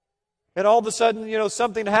 And all of a sudden,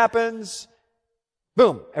 something happens.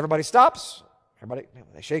 Boom, everybody stops. Everybody,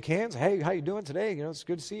 they shake hands. Hey, how you doing today? It's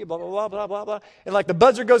good to see you, blah, blah, blah, blah, blah, blah. And like the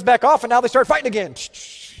buzzer goes back off and now they start fighting again.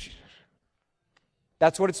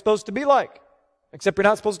 That's what it's supposed to be like. Except you're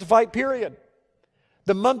not supposed to fight, period.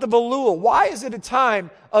 The month of Elul, why is it a time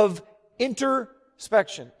of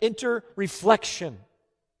introspection, inter-reflection?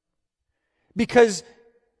 Because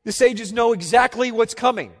the sages know exactly what's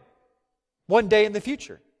coming one day in the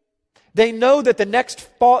future. They know that the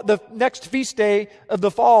next feast day of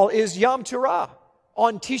the fall is Yom Teruah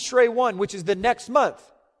on Tishrei 1, which is the next month.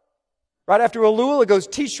 Right after Elul, it goes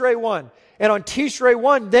Tishrei 1. And on Tishrei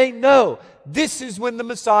 1, they know this is when the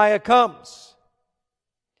Messiah comes.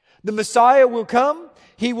 The Messiah will come.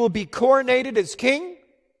 He will be coronated as king.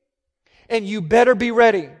 And you better be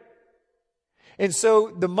ready. And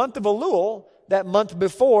so the month of Elul, that month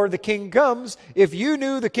before the king comes, if you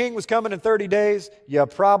knew the king was coming in 30 days, you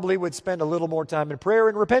probably would spend a little more time in prayer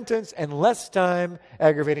and repentance and less time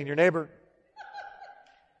aggravating your neighbor.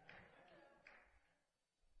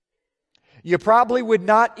 You probably would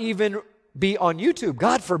not even be on YouTube,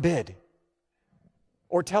 God forbid,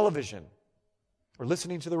 or television, or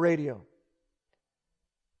listening to the radio.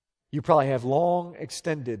 You probably have long,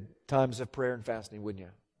 extended times of prayer and fasting, wouldn't you?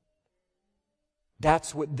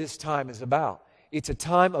 That's what this time is about. It's a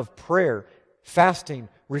time of prayer, fasting,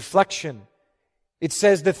 reflection. It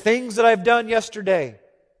says, the things that I've done yesterday,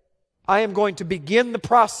 I am going to begin the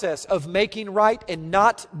process of making right and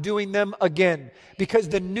not doing them again. Because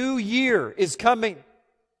the new year is coming.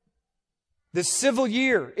 The civil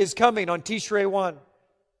year is coming on Tishrei 1.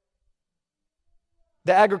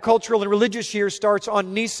 The agricultural and religious year starts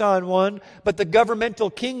on Nisan 1, but the governmental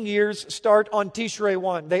king years start on Tishrei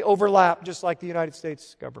 1. They overlap just like the United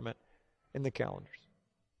States government in the calendars.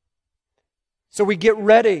 So we get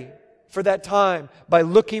ready for that time by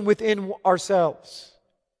looking within ourselves.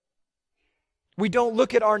 We don't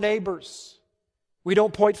look at our neighbors. We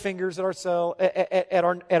don't point fingers at ourselves,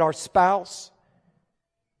 at our spouse.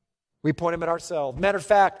 We point them at ourselves. Matter of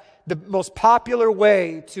fact, the most popular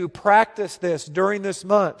way to practice this during this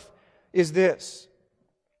month is this.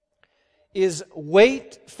 Is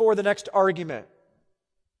wait for the next argument.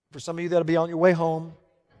 For some of you, that'll be on your way home.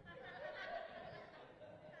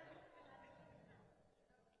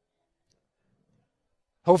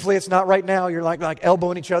 Hopefully it's not right now. You're like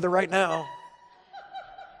elbowing each other right now.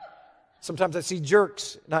 Sometimes I see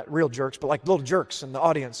jerks, not real jerks, but like little jerks in the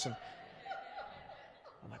audience. And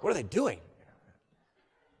I'm like, what are they doing?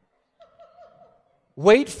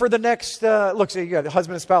 Wait for the next, look, see, you got the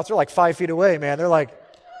husband and spouse, they're like 5 feet away, man. They're like,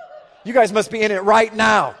 you guys must be in it right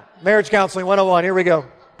now. Marriage counseling 101, here we go.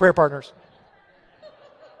 Prayer partners.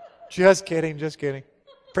 Just kidding, just kidding.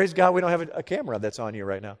 Praise God, we don't have a camera that's on you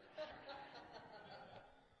right now.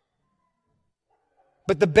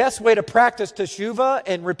 But the best way to practice teshuvah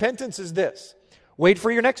and repentance is this. Wait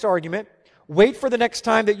for your next argument. Wait for the next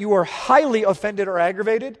time that you are highly offended or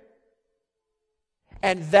aggravated.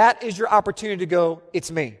 And that is your opportunity to go,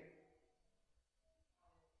 it's me.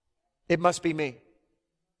 It must be me.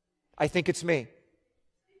 I think it's me.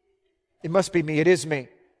 It must be me. It is me.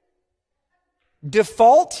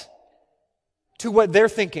 Default to what they're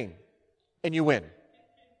thinking, and you win.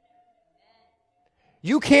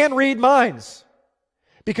 You can read minds.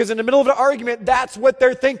 Because in the middle of an argument, that's what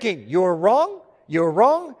they're thinking. You're wrong, you're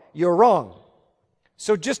wrong, you're wrong.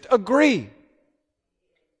 So just agree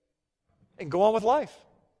and go on with life.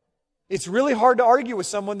 It's really hard to argue with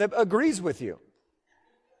someone that agrees with you.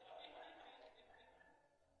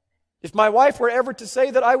 If my wife were ever to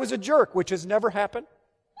say that I was a jerk, which has never happened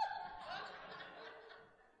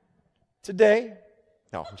today,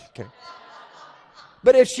 no, I'm just kidding.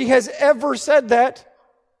 But if she has ever said that,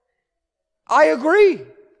 I agree.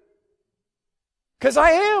 Because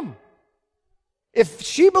I am. If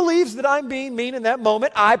she believes that I'm being mean in that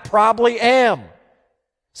moment, I probably am.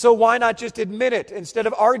 So why not just admit it instead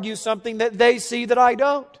of argue something that they see that I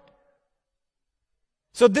don't?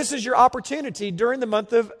 So this is your opportunity during the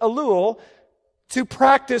month of Elul to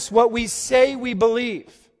practice what we say we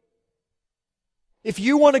believe. If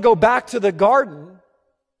you want to go back to the garden,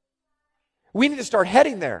 we need to start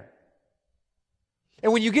heading there.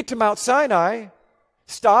 And when you get to Mount Sinai,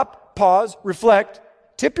 stop, pause, reflect,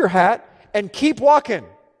 tip your hat, and keep walking.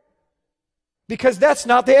 Because that's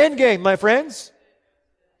not the end game, my friends.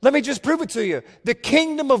 Let me just prove it to you. The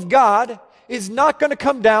kingdom of God is not going to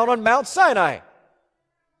come down on Mount Sinai.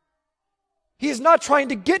 He is not trying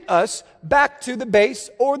to get us back to the base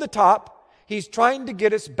or the top. He's trying to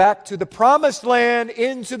get us back to the promised land,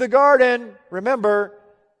 into the garden. Remember,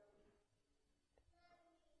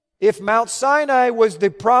 if Mount Sinai was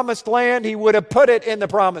the promised land, He would have put it in the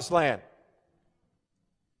promised land.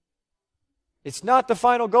 It's not the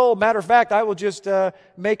final goal. Matter of fact, I will just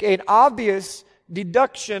make an obvious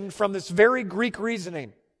deduction from this very Greek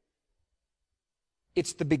reasoning.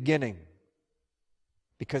 It's the beginning.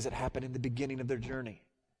 Because it happened in the beginning of their journey.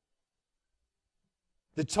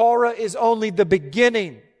 The Torah is only the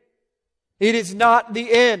beginning. It is not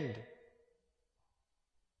the end.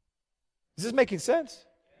 Is this making sense?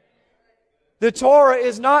 The Torah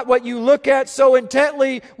is not what you look at so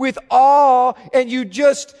intently with awe and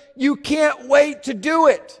you can't wait to do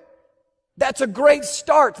it. That's a great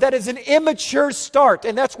start. That is an immature start.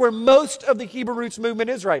 And that's where most of the Hebrew Roots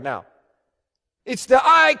movement is right now. It's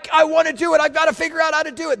I want to do it. I've got to figure out how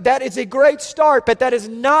to do it. That is a great start, but that is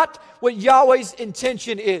not what Yahweh's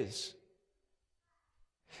intention is.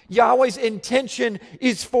 Yahweh's intention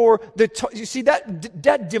is for you see,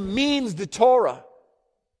 that demeans the Torah.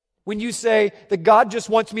 When you say that God just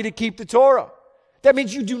wants me to keep the Torah, that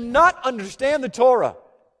means you do not understand the Torah.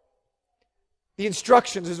 The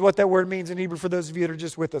instructions is what that word means in Hebrew for those of you that are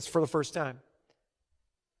just with us for the first time.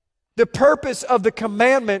 The purpose of the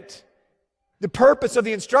commandment, the purpose of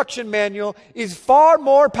the instruction manual is far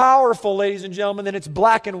more powerful, ladies and gentlemen, than its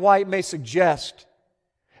black and white may suggest.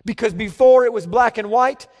 Because before it was black and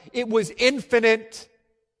white, it was infinite.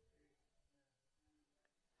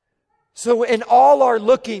 So in all our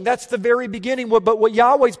looking, that's the very beginning. But what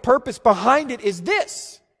Yahweh's purpose behind it is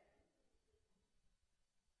this.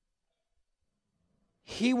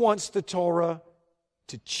 He wants the Torah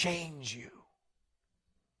to change you.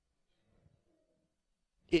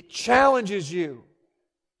 It challenges you.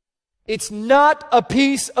 It's not a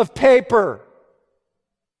piece of paper.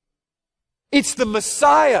 It's the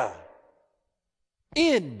Messiah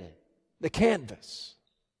in the canvas.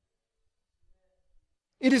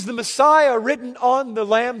 It is the Messiah written on the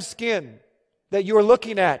lamb's skin that you're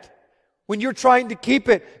looking at. When you're trying to keep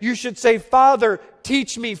it, you should say, Father,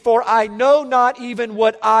 teach me, for I know not even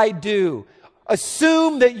what I do.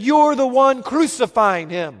 Assume that you're the one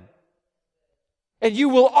crucifying Him. And you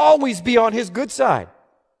will always be on His good side.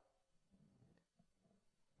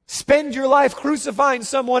 Spend your life crucifying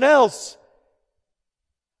someone else.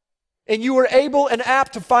 And you are able and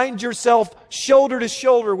apt to find yourself shoulder to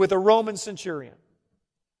shoulder with a Roman centurion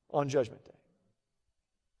on Judgment Day.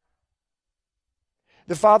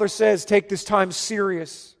 The Father says, take this time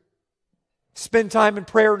serious. Spend time in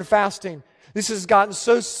prayer and fasting. This has gotten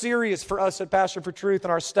so serious for us at Passion for Truth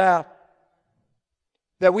and our staff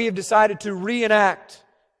that we have decided to reenact,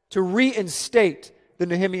 to reinstate the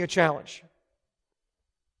Nehemiah Challenge.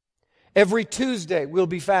 Every Tuesday we'll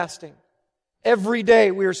be fasting. Every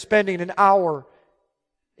day we are spending an hour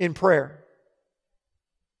in prayer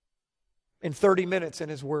and 30 minutes in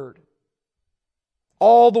His Word.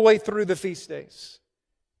 All the way through the feast days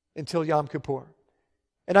until Yom Kippur.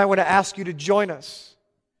 And I want to ask you to join us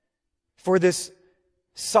for this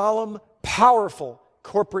solemn, powerful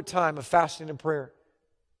corporate time of fasting and prayer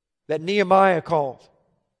that Nehemiah called.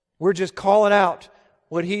 We're just calling out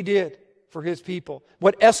what he did for his people,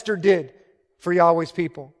 what Esther did for Yahweh's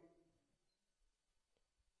people.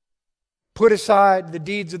 Put aside the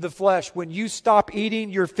deeds of the flesh. When you stop eating,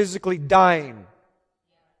 you're physically dying.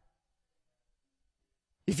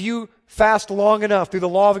 If you fast long enough through the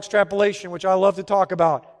law of extrapolation, which I love to talk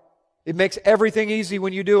about, it makes everything easy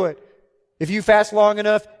when you do it. If you fast long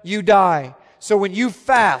enough, you die. So when you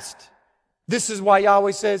fast, this is why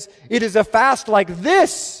Yahweh says, it is a fast like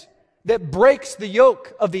this that breaks the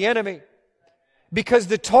yoke of the enemy. Because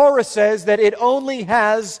the Torah says that it only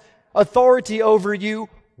has authority over you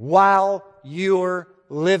while you're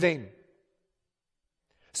living.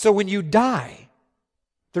 So when you die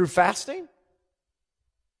through fasting,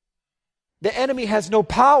 the enemy has no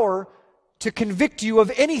power to convict you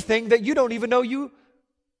of anything that you don't even know you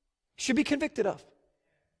should be convicted of.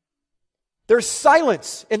 There's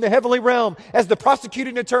silence in the heavenly realm as the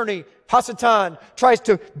prosecuting attorney, Hasatan, tries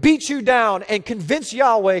to beat you down and convince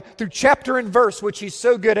Yahweh through chapter and verse, which he's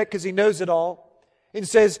so good at because he knows it all, and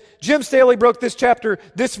says, Jim Staley broke this chapter,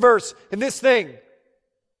 this verse, and this thing.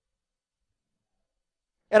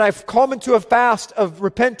 And I've called him to a fast of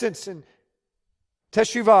repentance and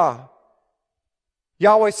teshuvah.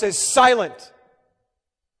 Yahweh says, silent.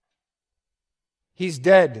 He's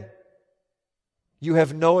dead. You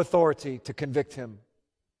have no authority to convict him.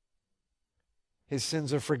 His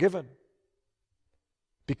sins are forgiven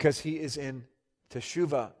because he is in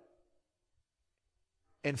teshuvah.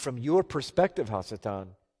 And from your perspective, Hasatan,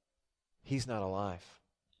 he's not alive.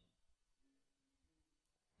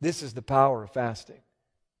 This is the power of fasting.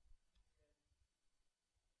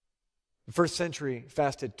 The first century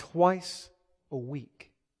fasted twice a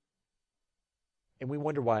week. And we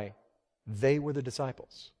wonder why they were the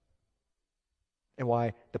disciples. And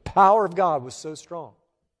why the power of God was so strong.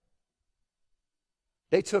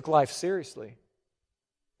 They took life seriously.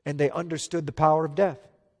 And they understood the power of death.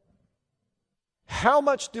 How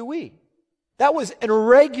much do we? That was an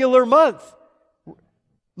irregular month.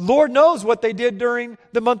 Lord knows what they did during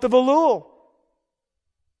the month of Elul.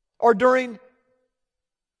 Or during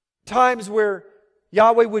times where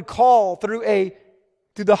Yahweh would call through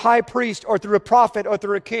the high priest or through a prophet or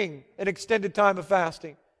through a king an extended time of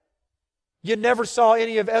fasting. You never saw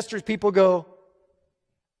any of Esther's people go,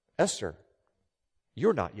 Esther,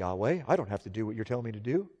 you're not Yahweh. I don't have to do what you're telling me to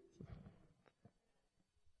do.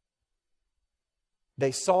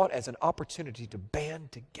 They saw it as an opportunity to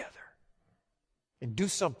band together and do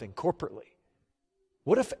something corporately.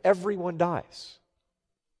 What if everyone dies?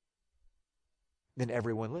 Then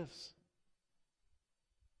everyone lives.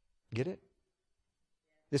 Get it?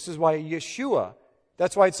 This is why Yeshua,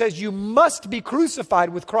 that's why it says you must be crucified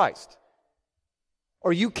with Christ.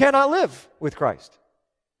 Or you cannot live with Christ.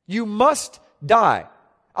 You must die.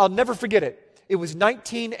 I'll never forget it. It was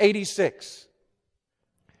 1986.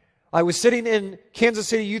 I was sitting in Kansas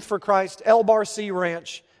City Youth for Christ, El Bar C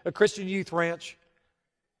Ranch, a Christian youth ranch.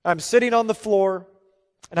 I'm sitting on the floor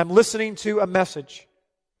and I'm listening to a message.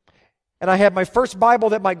 And I had my first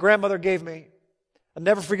Bible that my grandmother gave me. I'll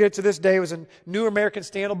never forget it to this day. It was a New American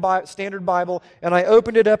Standard Bible. And I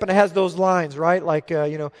opened it up and it has those lines, right? Like,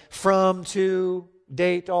 from, to,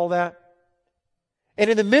 date, all that. And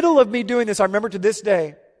in the middle of me doing this, I remember to this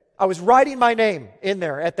day, I was writing my name in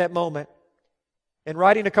there at that moment. And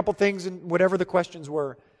writing a couple things and whatever the questions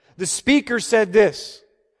were. The speaker said this,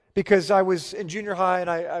 because I was in junior high and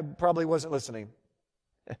I probably wasn't listening.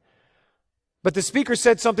 But the speaker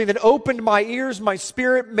said something that opened my ears, my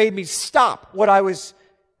spirit, made me stop what I was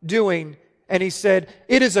doing. And he said,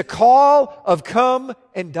 "It is a call of come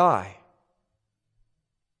and die."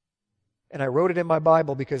 And I wrote it in my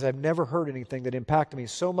Bible because I've never heard anything that impacted me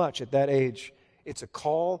so much at that age. It's a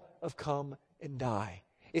call of come and die.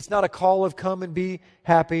 It's not a call of come and be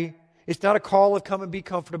happy. It's not a call of come and be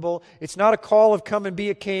comfortable. It's not a call of come and be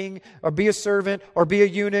a king or be a servant or be a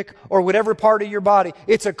eunuch or whatever part of your body.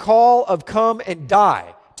 It's a call of come and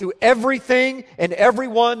die to everything and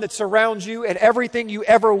everyone that surrounds you and everything you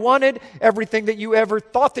ever wanted, everything that you ever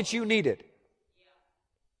thought that you needed.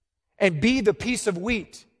 And be the piece of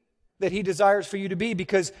wheat that He desires for you to be,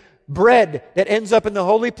 because bread that ends up in the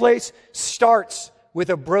holy place starts with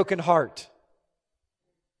a broken heart.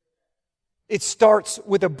 It starts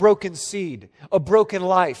with a broken seed, a broken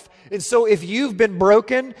life. And so if you've been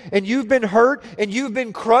broken and you've been hurt and you've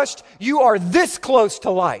been crushed, you are this close to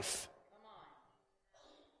life.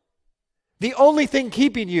 The only thing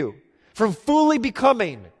keeping you from fully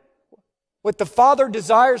becoming what the Father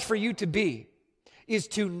desires for you to be is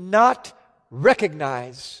to not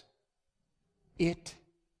recognize it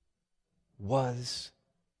was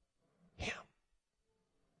Him.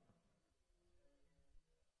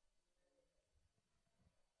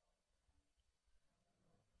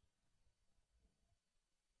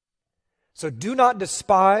 So do not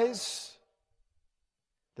despise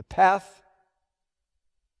the path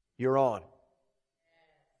you're on.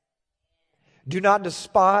 Do not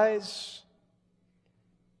despise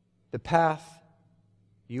the path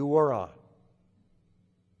you were on.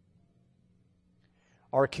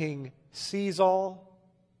 Our King sees all,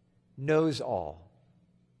 knows all,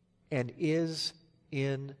 and is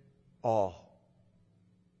in all.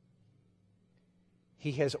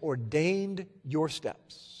 He has ordained your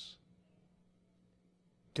steps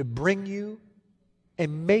to bring you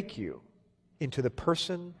and make you into the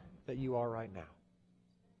person that you are right now.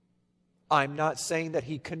 I'm not saying that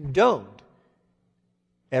He condoned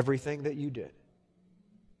everything that you did.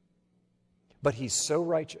 But He's so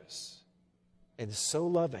righteous and so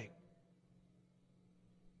loving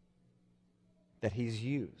that He's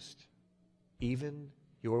used even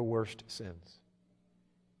your worst sins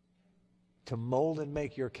to mold and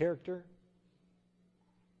make your character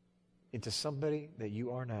into somebody that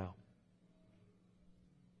you are now.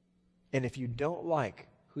 And if you don't like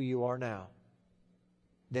who you are now,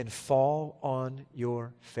 then fall on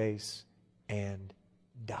your face and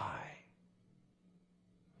die.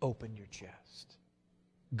 Open your chest.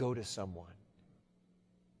 Go to someone.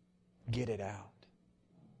 Get it out.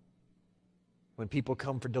 When people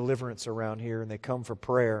come for deliverance around here and they come for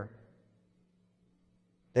prayer,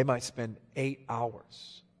 they might spend 8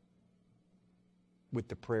 hours with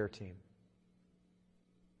the prayer team,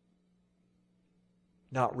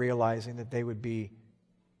 not realizing that they would be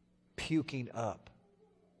puking up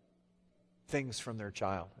things from their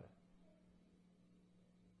childhood,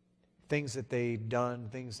 things that they've done,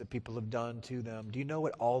 things that people have done to them. Do you know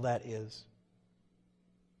what all that is?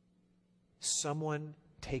 Someone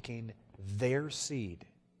taking their seed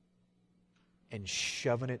and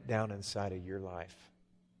shoving it down inside of your life.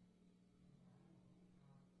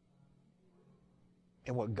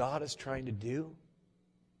 And what God is trying to do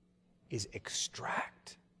is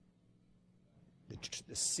extract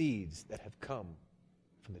the seeds that have come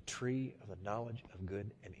from the tree of the knowledge of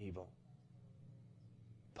good and evil.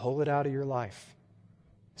 Pull it out of your life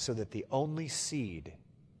so that the only seed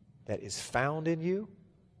that is found in you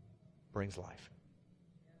brings life.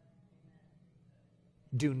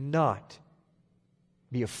 Do not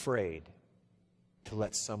be afraid to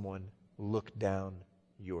let someone look down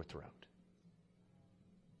your throat.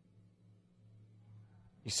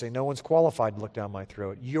 You say, no one's qualified to look down my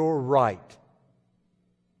throat. You're right.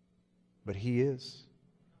 But He is.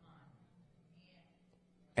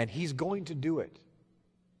 And He's going to do it.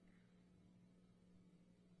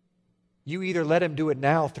 You either let Him do it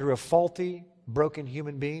now through a faulty, broken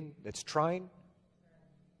human being that's trying,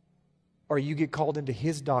 or you get called into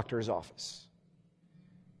His doctor's office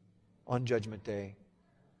on Judgment Day.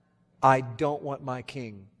 I don't want my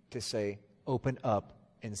King to say, open up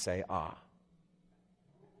and say, ah.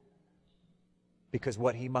 Because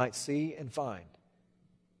what he might see and find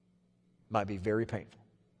might be very painful.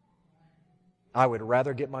 I would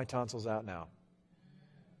rather get my tonsils out now.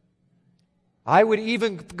 I would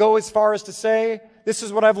even go as far as to say, this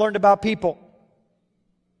is what I've learned about people.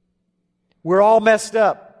 We're all messed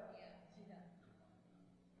up.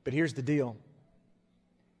 But here's the deal.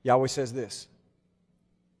 Yahweh says this.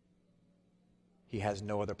 He has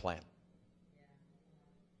no other plan.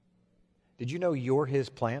 Did you know you're His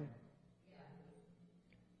plan?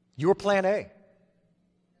 You're plan A.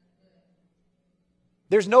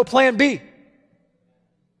 There's no plan B.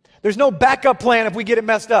 There's no backup plan if we get it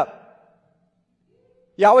messed up.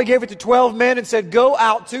 Yahweh gave it to 12 men and said, go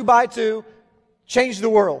out 2 by 2, change the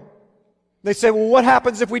world. They say, well, what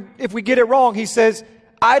happens if we get it wrong? He says,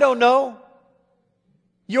 I don't know.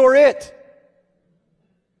 You're it.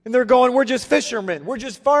 And they're going, we're just fishermen. We're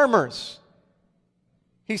just farmers.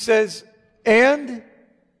 He says, and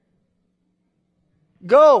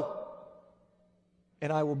go,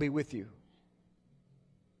 and I will be with you.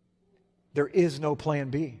 There is no plan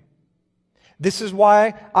B. This is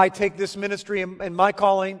why I take this ministry and my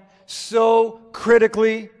calling so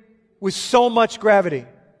critically, with so much gravity.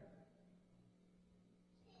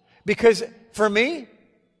 Because for me,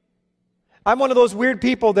 I'm one of those weird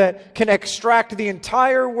people that can extract the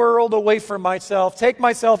entire world away from myself, take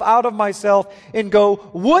myself out of myself, and go,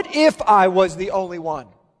 what if I was the only one?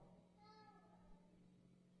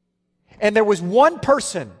 And there was one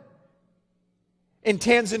person in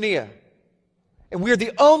Tanzania, and we're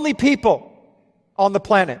the only people on the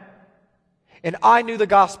planet, and I knew the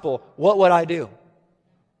gospel, what would I do?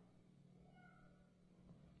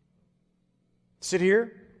 Sit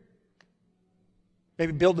here?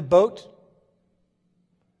 Maybe build a boat?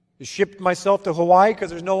 Just ship myself to Hawaii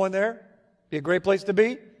because there's no one there? Be a great place to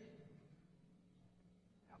be?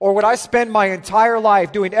 Or would I spend my entire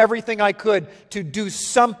life doing everything I could to do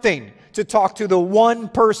something to talk to the one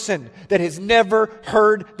person that has never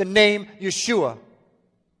heard the name Yeshua?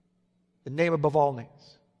 The name above all names.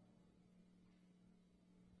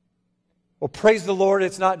 Well, praise the Lord,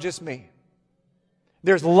 it's not just me.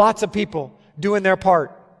 There's lots of people doing their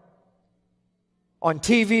part. On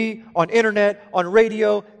TV, on internet, on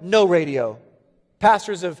radio, no radio.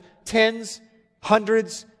 Pastors of tens,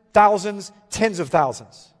 hundreds, thousands, tens of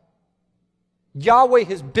thousands. Yahweh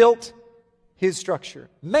has built His structure.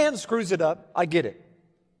 Man screws it up, I get it.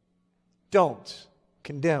 Don't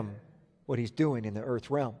condemn what He's doing in the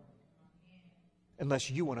earth realm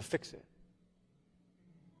unless you want to fix it.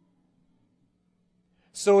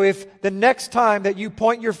 So if the next time that you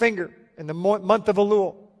point your finger in the month of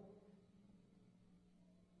Elul,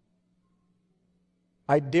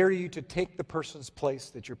 I dare you to take the person's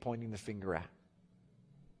place that you're pointing the finger at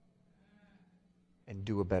and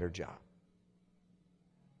do a better job.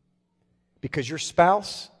 Because your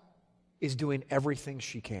spouse is doing everything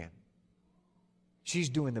she can. She's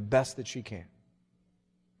doing the best that she can.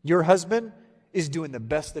 Your husband is doing the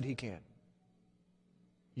best that he can.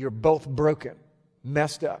 You're both broken,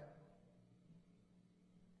 messed up.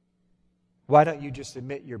 Why don't you just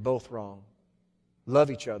admit you're both wrong? Love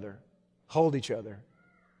each other, hold each other,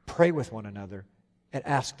 pray with one another, and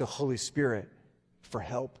ask the Holy Spirit for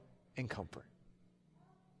help and comfort.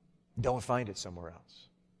 Don't find it somewhere else.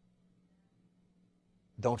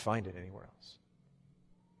 Don't find it anywhere else.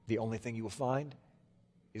 The only thing you will find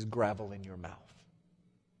is gravel in your mouth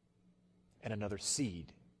and another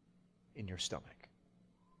seed in your stomach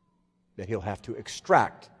that He'll have to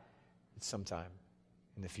extract at some time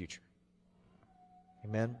in the future.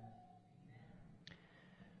 Amen?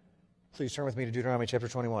 Please turn with me to Deuteronomy chapter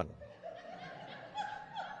 21.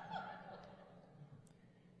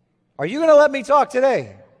 Are you going to let me talk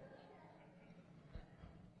today?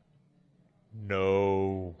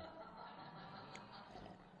 No.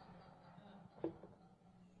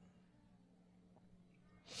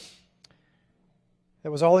 That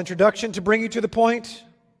was all introduction to bring you to the point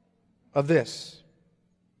of this.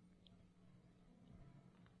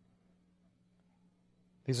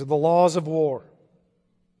 These are the laws of war.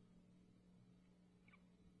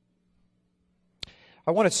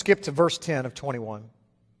 I want to skip to verse 10 of 21.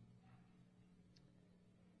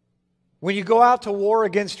 When you go out to war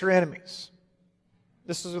against your enemies,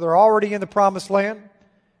 they're already in the promised land.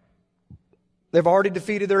 They've already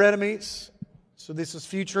defeated their enemies. So this is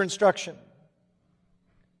future instruction.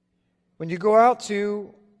 When you go out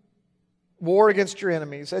to war against your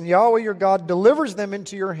enemies, and Yahweh your God delivers them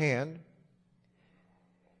into your hand,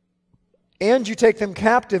 and you take them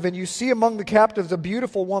captive, and you see among the captives a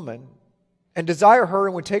beautiful woman, and desire her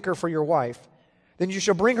and would take her for your wife, then you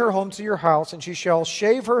shall bring her home to your house, and she shall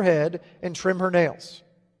shave her head and trim her nails.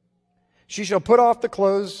 She shall put off the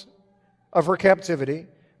clothes of her captivity,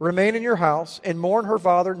 remain in your house and mourn her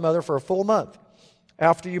father and mother for a full month.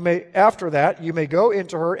 After that, you may go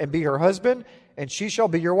into her and be her husband, and she shall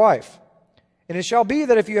be your wife. And it shall be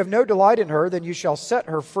that if you have no delight in her, then you shall set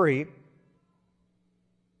her free.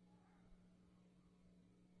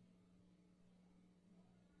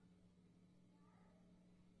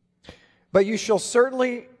 But you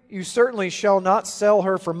certainly shall not sell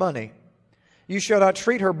her for money. You shall not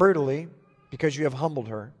treat her brutally, because you have humbled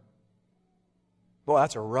her. Boy,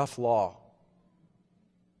 that's a rough law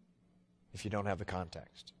if you don't have the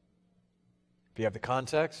context. If you have the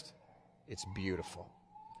context, it's beautiful.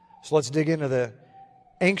 So let's dig into the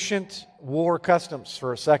ancient war customs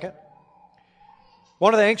for a second.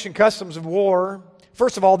 One of the ancient customs of war,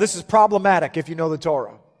 first of all, this is problematic if you know the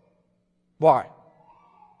Torah. Why?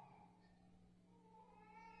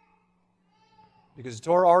 Because the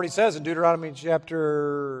Torah already says in Deuteronomy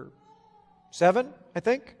chapter 7, I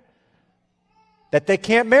think, that they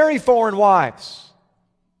can't marry foreign wives.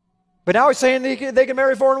 But now he's saying they can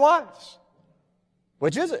marry foreign wives.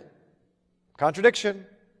 Which is it? Contradiction.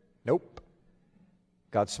 Nope.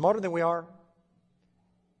 God's smarter than we are.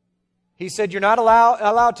 He said you're not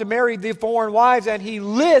allowed to marry the foreign wives, and he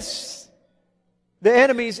lists the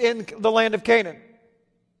enemies in the land of Canaan.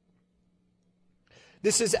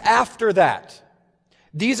 This is after that.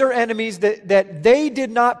 These are enemies that they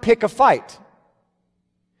did not pick a fight.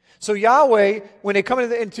 So Yahweh, when they come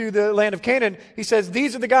into the land of Canaan, he says,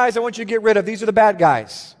 these are the guys I want you to get rid of. These are the bad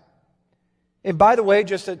guys. And by the way,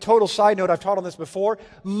 just a total side note, I've taught on this before,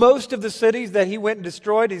 most of the cities that he went and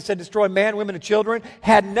destroyed, he said destroy man, women, and children,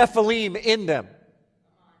 had Nephilim in them.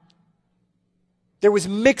 There was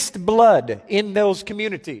mixed blood in those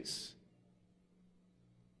communities.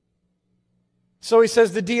 So he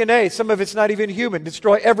says the DNA, some of it's not even human,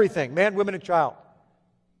 destroy everything, man, women, and child.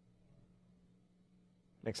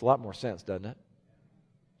 Makes a lot more sense, doesn't it?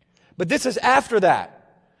 But this is after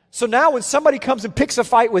that. So now when somebody comes and picks a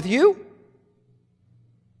fight with you,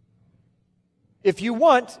 if you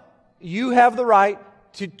want, you have the right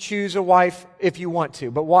to choose a wife if you want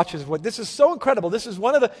to. But watch this is so incredible. This is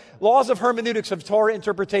one of the laws of hermeneutics of Torah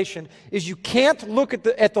interpretation, is you can't look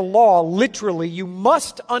at the law literally. You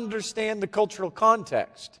must understand the cultural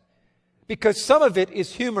context, because some of it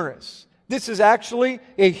is humorous. This is actually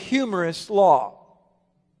a humorous law.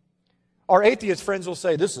 Our atheist friends will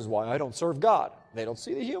say, this is why I don't serve God. They don't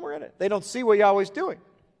see the humor in it. They don't see what Yahweh's doing.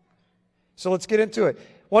 So let's get into it.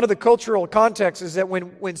 One of the cultural contexts is that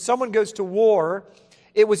when someone goes to war,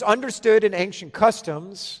 it was understood in ancient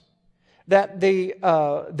customs that the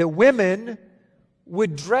women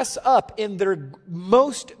would dress up in their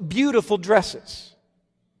most beautiful dresses,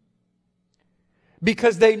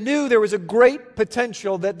 because they knew there was a great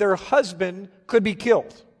potential that their husband could be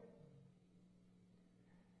killed.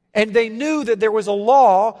 And they knew that there was a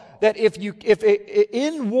law that if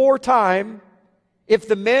in wartime, if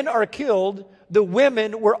the men are killed, the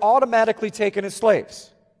women were automatically taken as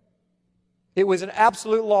slaves. It was an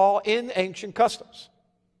absolute law in ancient customs.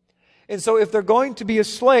 And so if they're going to be a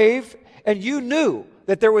slave, and you knew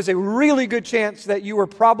that there was a really good chance that you were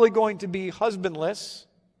probably going to be husbandless,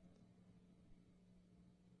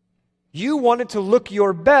 you wanted to look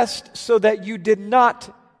your best so that you did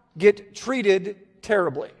not get treated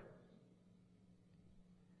terribly.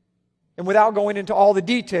 And without going into all the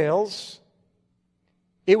details,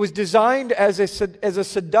 it was designed as a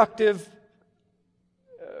seductive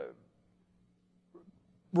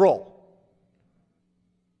role.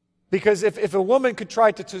 Because if a woman could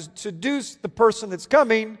try to seduce the person that's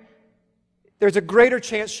coming, there's a greater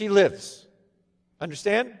chance she lives.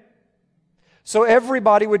 Understand? So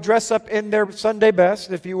everybody would dress up in their Sunday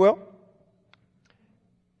best, if you will.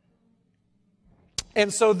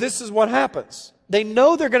 And so this is what happens. They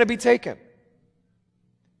know they're going to be taken.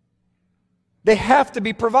 They have to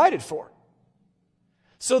be provided for.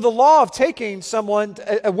 So the law of taking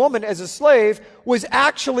a woman as a slave, was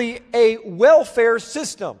actually a welfare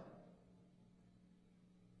system.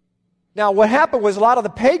 Now, what happened was a lot of the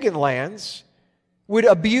pagan lands would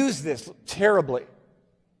abuse this terribly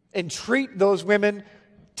and treat those women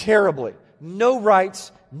terribly. No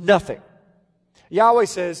rights, nothing. Yahweh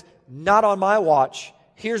says, not on my watch.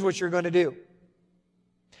 Here's what you're going to do.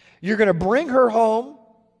 You're going to bring her home,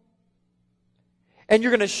 and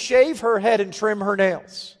you're going to shave her head and trim her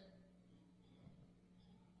nails.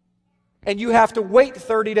 And you have to wait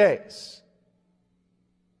 30 days.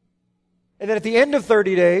 And then at the end of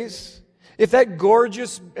 30 days, if that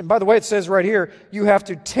gorgeous, and by the way, it says right here, you have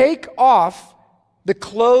to take off the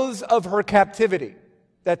clothes of her captivity.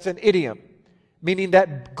 That's an idiom, meaning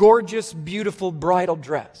that gorgeous, beautiful bridal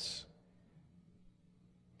dress.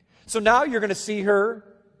 So now you're going to see her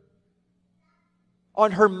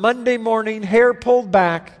on her Monday morning, hair pulled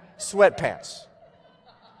back, sweatpants,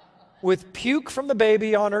 with puke from the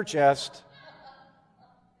baby on her chest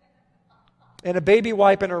and a baby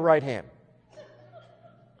wipe in her right hand.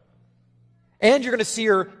 And you're going to see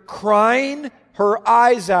her crying her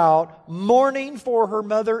eyes out, mourning for her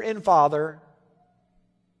mother and father,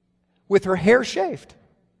 with her hair shaved.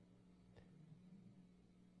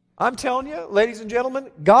 I'm telling you, ladies and gentlemen,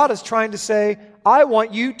 God is trying to say, I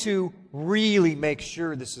want you to really make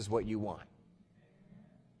sure this is what you want.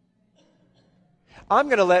 I'm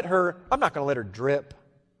not going to let her drip.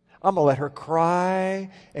 I'm going to let her cry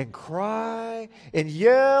and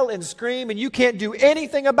yell and scream, and you can't do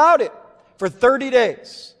anything about it for 30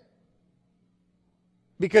 days.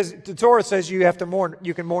 Because the Torah says you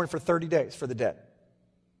can mourn for 30 days for the dead.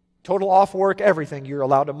 Total off work, everything, you're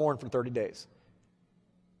allowed to mourn for 30 days.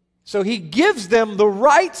 So he gives them the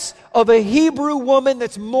rights of a Hebrew woman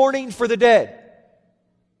that's mourning for the dead.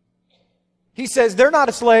 He says, they're not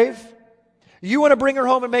a slave. You want to bring her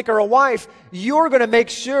home and make her a wife, you're going to make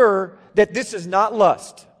sure that this is not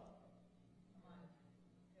lust.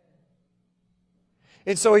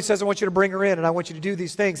 And so he says, I want you to bring her in and I want you to do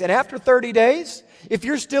these things. And after 30 days, if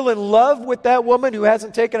you're still in love with that woman who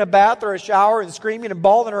hasn't taken a bath or a shower and screaming and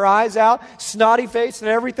bawling her eyes out, snotty face and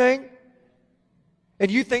everything, and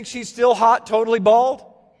you think she's still hot, totally bald,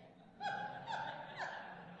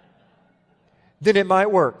 then it might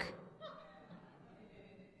work.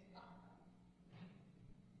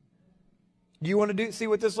 You want to see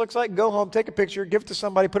what this looks like? Go home, take a picture, give it to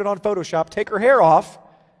somebody, put it on Photoshop, take her hair off.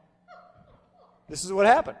 This is what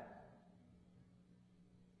happened.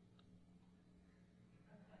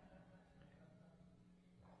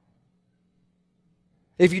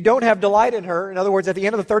 If you don't have delight in her, in other words, at the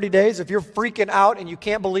end of the 30 days, if you're freaking out and you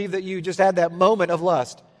can't believe that you just had that moment of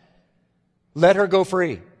lust, let her go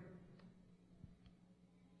free.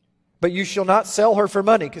 But you shall not sell her for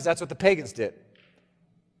money, because that's what the pagans did.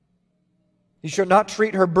 You shall not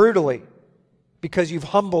treat her brutally, because you've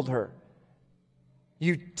humbled her.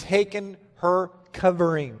 You've taken her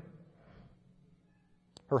covering,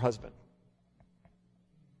 her husband.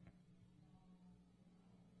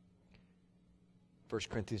 1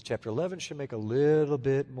 Corinthians chapter 11 should make a little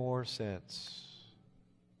bit more sense.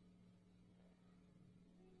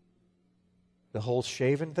 The whole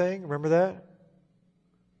shaven thing, remember that?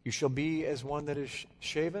 You shall be as one that is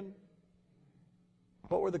shaven.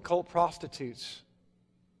 What were the cult prostitutes?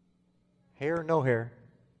 Hair or no hair?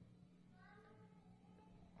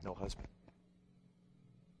 No husband.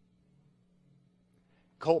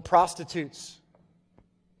 Cult prostitutes,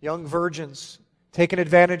 young virgins, taken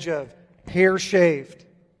advantage of, hair shaved,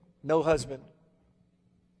 no husband.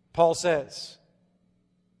 Paul says,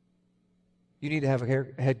 you need to have a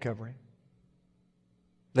head covering.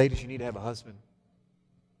 Ladies, you need to have a husband.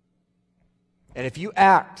 And if you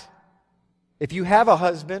have a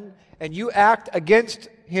husband and you act against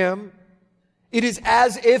him, it is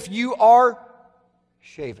as if you are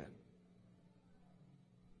shaven.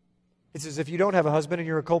 It's as if you don't have a husband and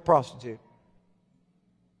you're a cult prostitute.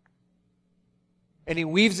 And he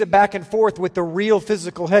weaves it back and forth with the real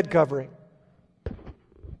physical head covering.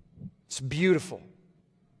 It's beautiful.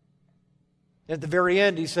 And at the very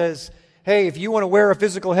end, he says, hey, if you want to wear a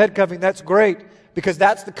physical head covering, that's great, because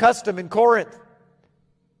that's the custom in Corinth.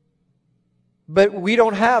 But we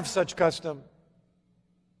don't have such custom,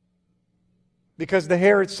 because the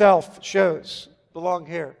hair itself shows, the long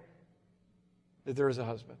hair, that there is a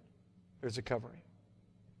husband. There's a covering.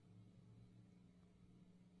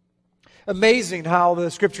 Amazing how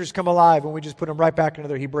the Scriptures come alive when we just put them right back into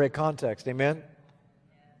their Hebraic context. Amen?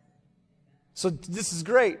 So this is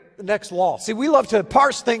great. The next law. See, we love to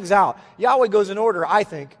parse things out. Yahweh goes in order, I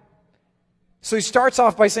think. So he starts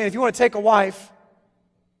off by saying, if you want to take a wife,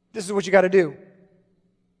 this is what you got to do.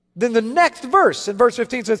 Then the next verse, in verse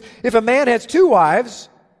 15, says, if a man has two wives,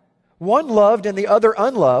 one loved and the other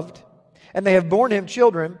unloved, and they have borne him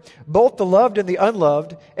children, both the loved and the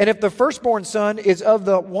unloved, and if the firstborn son is of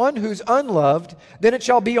the one who's unloved, then it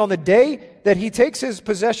shall be on the day that he takes his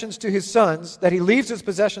possessions to his sons, that he leaves his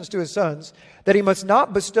possessions to his sons, that he must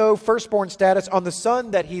not bestow firstborn status on the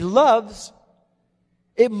son that he loves.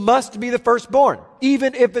 It must be the firstborn,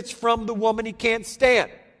 even if it's from the woman he can't stand.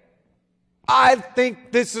 I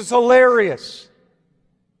think this is hilarious,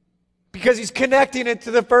 because he's connecting it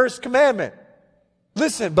to the first commandment.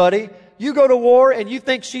 Listen, buddy, you go to war and you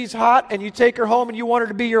think she's hot and you take her home and you want her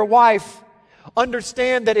to be your wife.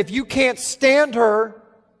 Understand that if you can't stand her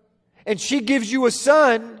and she gives you a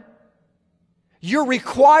son, you're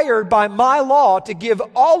required by my law to give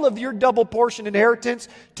all of your double portion inheritance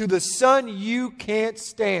to the son you can't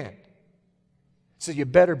stand. So you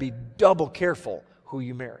better be double careful who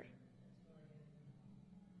you marry.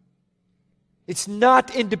 It's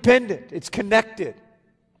not independent. It's connected.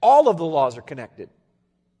 All of the laws are connected.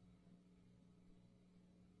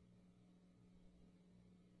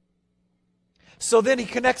 So then he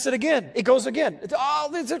connects it again. It goes again.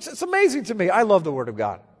 It's amazing to me. I love the Word of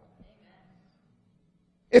God.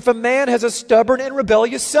 If a man has a stubborn and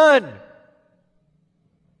rebellious son,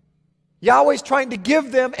 Yahweh's trying to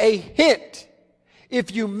give them a hint.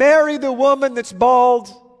 If you marry the woman that's bald,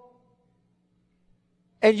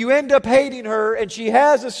 and you end up hating her, and she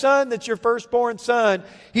has a son that's your firstborn son,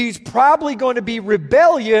 he's probably going to be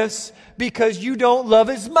rebellious because you don't love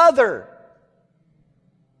his mother.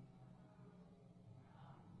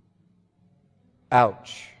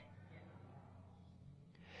 Ouch.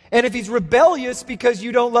 And if he's rebellious because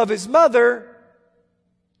you don't love his mother,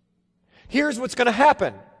 here's what's going to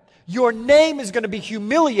happen. Your name is going to be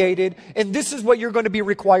humiliated, and this is what you're going to be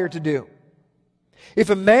required to do. If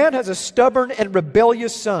a man has a stubborn and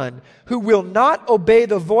rebellious son who will not obey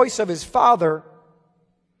the voice of his father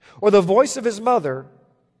or the voice of his mother,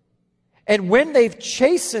 and when they've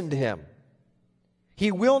chastened him,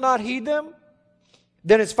 he will not heed them,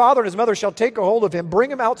 then his father and his mother shall take a hold of him, bring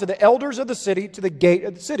him out to the elders of the city, to the gate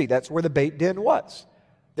of the city. That's where the bait den was.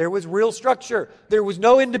 There was real structure. There was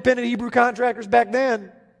no independent Hebrew contractors back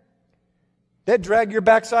then. They'd drag your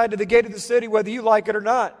backside to the gate of the city whether you like it or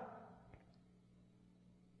not.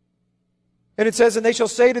 And it says, and they shall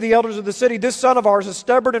say to the elders of the city, this son of ours is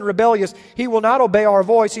stubborn and rebellious. He will not obey our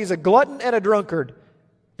voice. He is a glutton and a drunkard.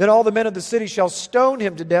 Then all the men of the city shall stone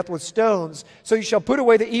him to death with stones. So you shall put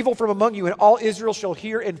away the evil from among you, and all Israel shall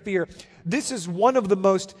hear and fear. This is one of the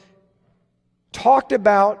most talked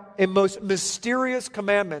about and most mysterious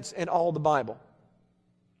commandments in all the Bible,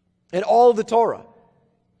 in all the Torah.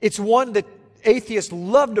 It's one that atheists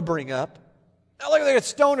love to bring up. Now look, they're going to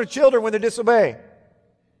stone their children when they disobey.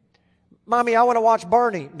 Mommy, I want to watch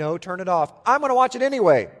Barney. No, turn it off. I'm going to watch it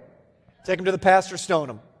anyway. Take him to the pastor,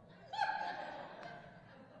 stone him.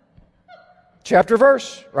 Chapter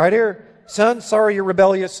verse, right here. Son, sorry you're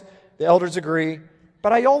rebellious. The elders agree.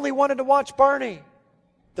 But I only wanted to watch Barney.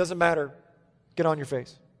 Doesn't matter. Get on your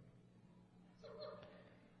face.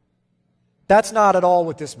 That's not at all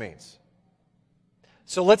what this means.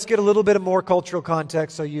 So let's get a little bit of more cultural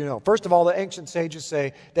context so you know. First of all, the ancient sages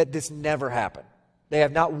say that this never happened. They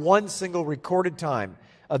have not one single recorded time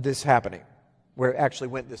of this happening where it actually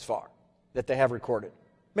went this far that they have recorded.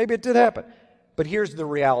 Maybe it did happen. But here's the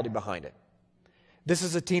reality behind it. This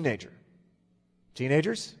is a teenager.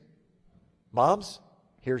 Teenagers? Moms?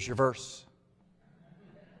 Here's your verse.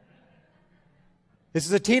 This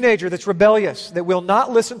is a teenager that's rebellious, that will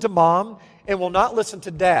not listen to mom and will not listen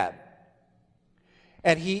to dad.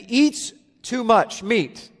 And he eats too much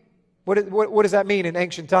meat. What does that mean in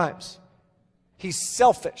ancient times? He's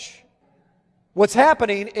selfish. What's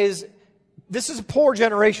happening is, this is a poor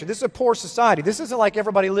generation. This is a poor society. This isn't like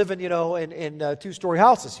everybody living, in two-story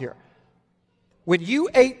houses here. When you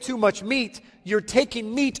ate too much meat, you're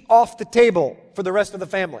taking meat off the table for the rest of the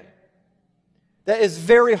family. That is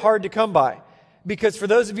very hard to come by. Because for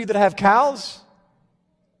those of you that have cows,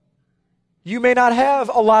 you may not have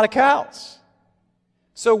a lot of cows.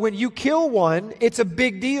 So when you kill one, it's a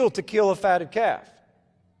big deal to kill a fatted calf.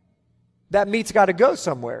 That meat's got to go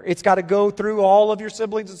somewhere. It's got to go through all of your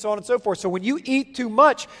siblings and so on and so forth. So when you eat too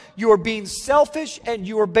much, you are being selfish and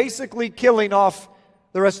you are basically killing off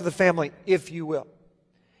the rest of the family, if you will.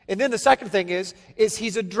 And then the second thing is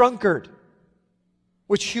he's a drunkard,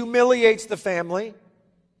 which humiliates the family.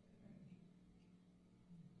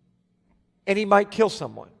 And he might kill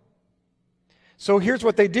someone. So here's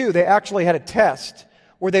what they do. They actually had a test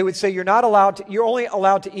where they would say you're only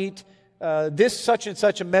allowed to eat this such and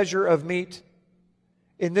such a measure of meat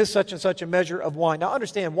in this such and such a measure of wine. Now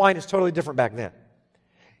understand, wine is totally different back then.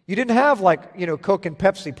 You didn't have Coke and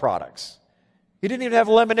Pepsi products. You didn't even have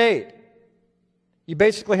lemonade. You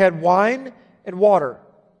basically had wine and water.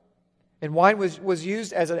 And wine was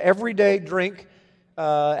used as an everyday drink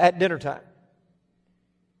at dinner time.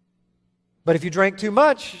 But if you drank too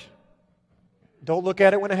much, don't look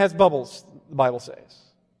at it when it has bubbles, the Bible says.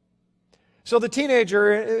 So the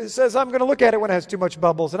teenager says, I'm going to look at it when it has too much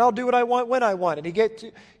bubbles, and I'll do what I want when I want.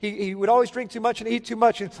 And he would always drink too much and eat too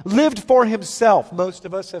much and lived for himself. Most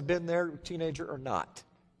of us have been there, teenager or not.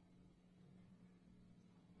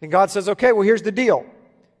 And God says, okay, well, here's the deal.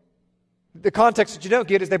 The context that you don't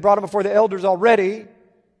get is they brought him before the elders already,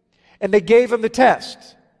 and they gave him the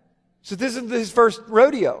test. So this isn't his first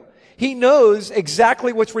rodeo. He knows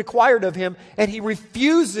exactly what's required of him, and he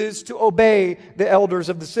refuses to obey the elders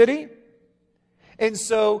of the city. And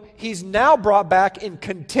so he's now brought back in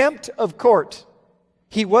contempt of court.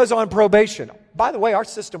 He was on probation. By the way, our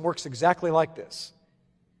system works exactly like this.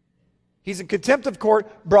 He's in contempt of court,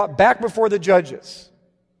 brought back before the judges.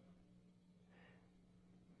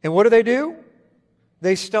 And what do?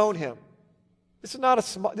 They stone him.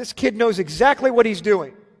 This kid knows exactly what he's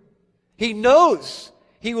doing. He knows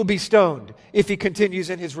he will be stoned if he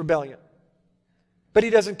continues in his rebellion. But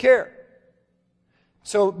he doesn't care.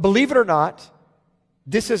 So, believe it or not,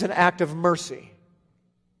 this is an act of mercy.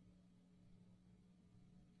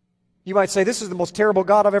 You might say, this is the most terrible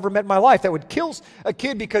God I've ever met in my life, that would kill a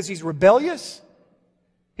kid because he's rebellious.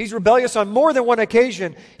 He's rebellious on more than one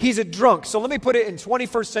occasion. He's a drunk. So let me put it in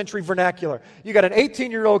 21st century vernacular. You got an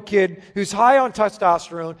 18-year-old kid who's high on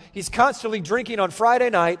testosterone. He's constantly drinking on Friday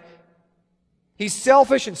night. He's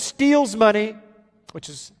selfish and steals money, which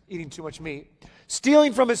is eating too much meat.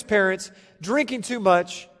 Stealing from his parents, drinking too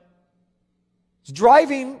much. He's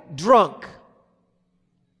driving drunk.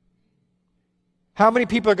 How many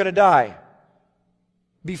people are going to die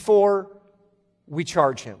before we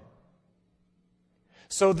charge him?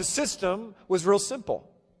 So the system was real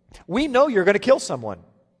simple. We know you're going to kill someone.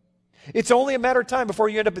 It's only a matter of time before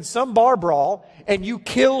you end up in some bar brawl and you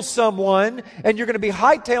kill someone and you're going to be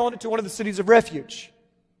hightailing it to one of the cities of refuge.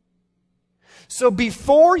 So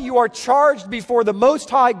before you are charged before the Most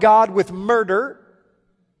High God with murder,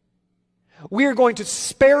 we are going to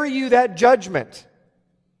spare you that judgment.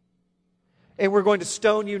 And we're going to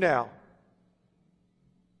stone you now.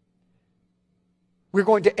 We're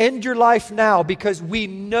going to end your life now because we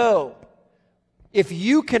know if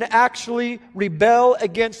you can actually rebel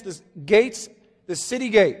against the gates, the city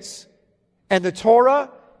gates, and the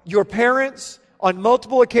Torah, your parents, on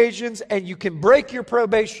multiple occasions, and you can break your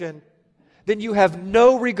probation, then you have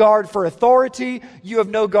no regard for authority, you have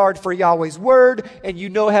no regard for Yahweh's word, and you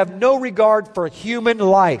have no regard for human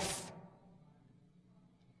life.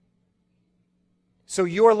 So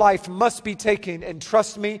your life must be taken, and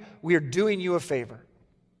trust me, we are doing you a favor.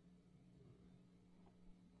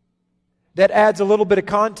 That adds a little bit of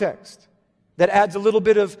context. That adds a little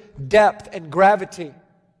bit of depth and gravity.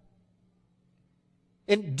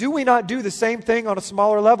 And do we not do the same thing on a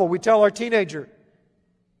smaller level? We tell our teenager,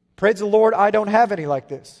 praise the Lord, I don't have any like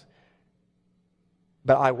this.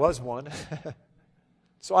 But I was one.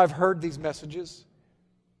 So I've heard these messages.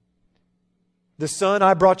 The son,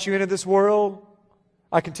 I brought you into this world.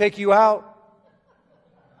 I can take you out.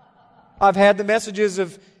 I've had the messages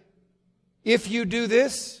of, if you do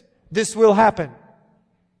this, this will happen.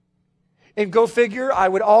 And go figure, I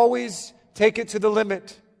would always take it to the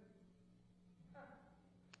limit.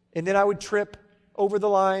 And then I would trip over the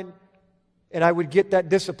line and I would get that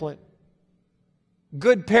discipline.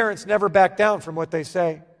 Good parents never back down from what they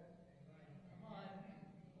say.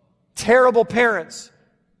 Terrible parents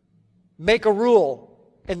make a rule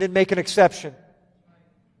and then make an exception.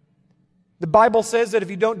 The Bible says that if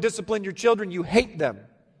you don't discipline your children, you hate them.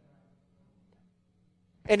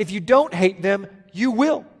 And if you don't hate them, you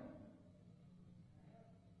will.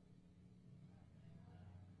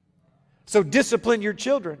 So discipline your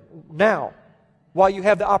children now, while you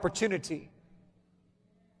have the opportunity,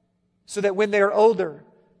 so that when they are older,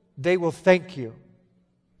 they will thank you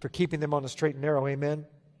for keeping them on the straight and narrow. Amen?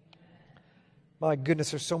 My goodness,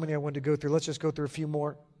 there's so many I wanted to go through. Let's just go through a few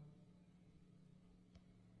more.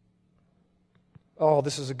 Oh,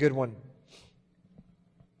 this is a good one.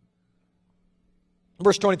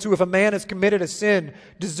 Verse 22, if a man has committed a sin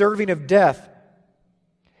deserving of death,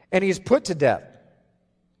 and he is put to death,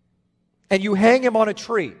 and you hang him on a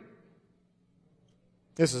tree.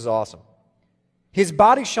 This is awesome. His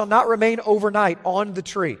body shall not remain overnight on the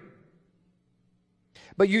tree,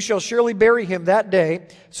 but you shall surely bury him that day,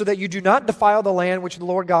 so that you do not defile the land which the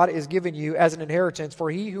Lord God is giving you as an inheritance, for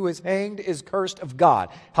he who is hanged is cursed of God.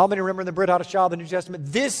 How many remember in the Brit Hadashah, the New Testament?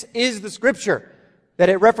 This is the scripture that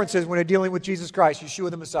it references when they're dealing with Jesus Christ,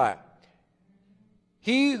 Yeshua the Messiah.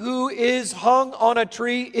 He who is hung on a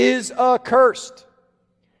tree is accursed.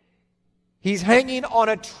 He's hanging on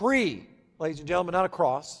a tree, ladies and gentlemen, not a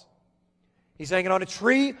cross. He's hanging on a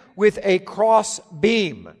tree with a cross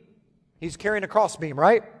beam. He's carrying a cross beam,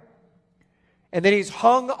 right? And then he's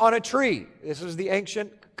hung on a tree. This is the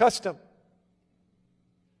ancient custom.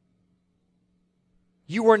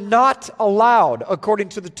 You were not allowed, according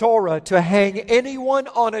to the Torah, to hang anyone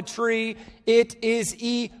on a tree. It is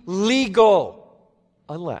illegal.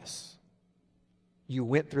 Unless you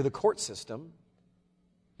went through the court system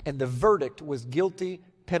and the verdict was guilty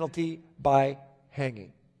penalty by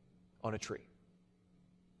hanging on a tree.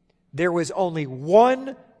 There was only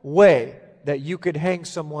one way that you could hang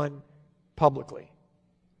someone publicly,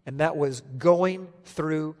 and and that was going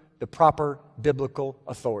through the proper biblical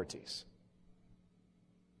authorities.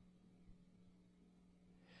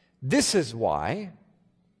 This is why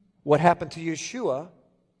what happened to Yeshua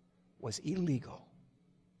was illegal.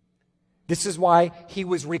 This is why he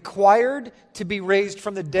was required to be raised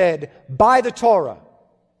from the dead by the Torah,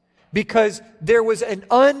 because there was an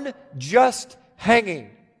unjust hanging.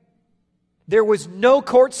 There was no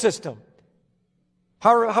court system.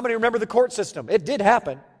 How many remember the court system? It did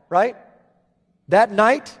happen, right? That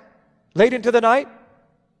night, late into the night,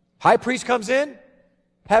 high priest comes in,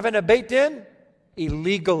 having a beit din,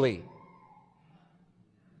 illegally.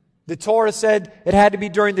 The Torah said it had to be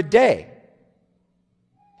during the day.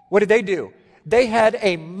 What did they do? They had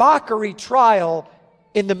a mockery trial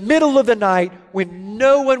in the middle of the night when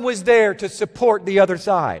no one was there to support the other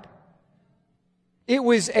side. It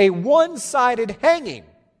was a one-sided hanging.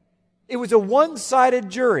 It was a one-sided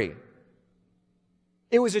jury.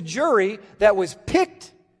 It was a jury that was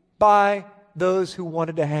picked by those who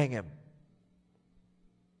wanted to hang him.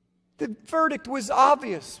 The verdict was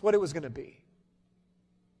obvious what it was going to be.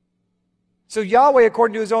 So Yahweh,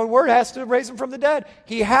 according to his own word, has to raise him from the dead.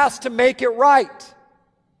 He has to make it right.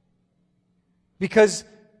 Because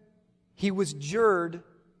he was judged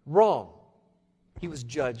wrong. He was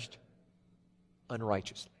judged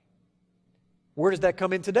unrighteously. Where does that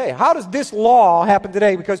come in today? How does this law happen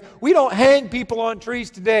today? Because we don't hang people on trees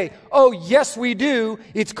today. Oh, yes, we do.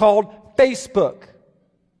 It's called Facebook.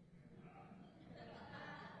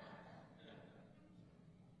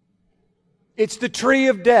 It's the tree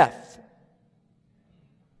of death.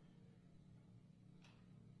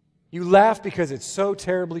 You laugh because it's so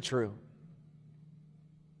terribly true.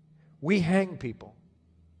 We hang people,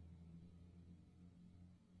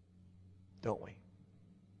 don't we?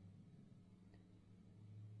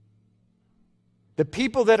 The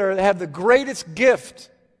people that have the greatest gift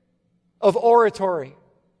of oratory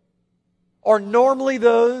are normally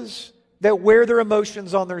those that wear their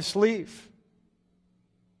emotions on their sleeve.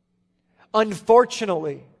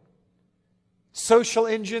 Unfortunately, social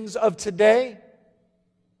engines of today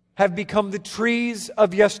have become the trees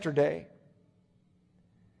of yesterday,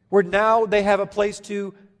 where now they have a place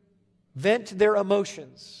to vent their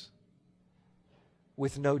emotions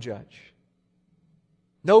with no judge.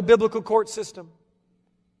 No biblical court system.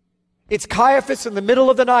 It's Caiaphas in the middle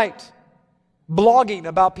of the night blogging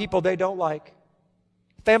about people they don't like,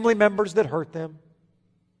 family members that hurt them,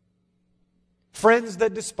 friends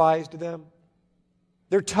that despised them,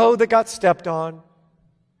 their toe that got stepped on.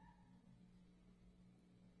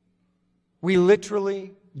 We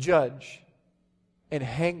literally judge and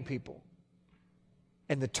hang people.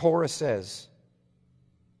 And the Torah says,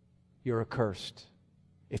 you're accursed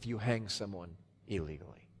if you hang someone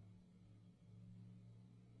illegally.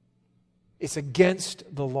 It's against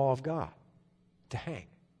the law of God to hang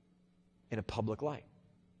in a public light,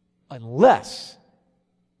 unless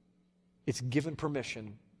it's given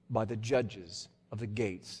permission by the judges of the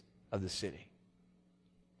gates of the city.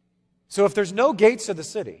 So if there's no gates of the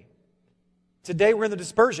city, today we're in the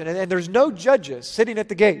dispersion, and there's no judges sitting at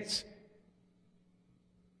the gates,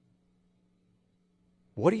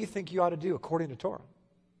 what do you think you ought to do according to Torah?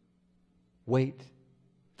 Wait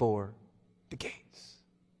for the gates.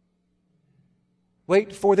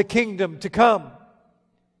 Wait for the kingdom to come.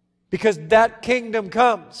 Because that kingdom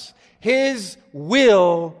comes. His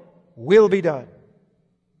will be done.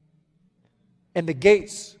 And the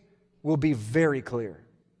gates will be very clear.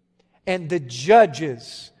 And the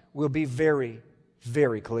judges will be very,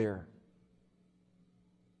 very clear.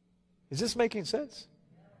 Is this making sense?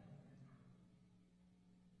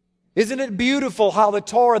 Isn't it beautiful how the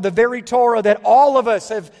Torah, the very Torah that all of us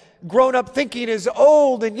have grown up thinking is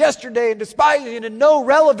old and yesterday and despising and no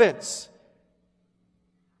relevance,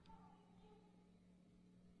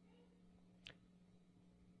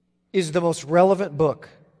 is the most relevant book,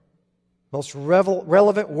 most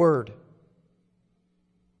relevant word.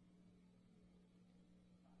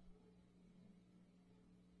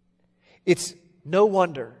 It's no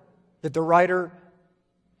wonder that the writer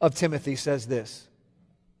of Timothy says this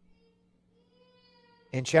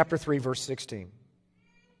in chapter 3, verse 16.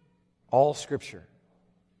 All Scripture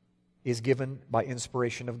is given by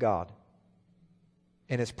inspiration of God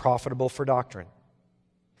and is profitable for doctrine,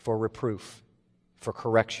 for reproof, for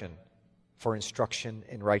correction, for instruction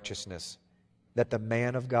in righteousness, that the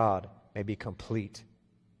man of God may be complete,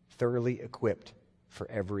 thoroughly equipped for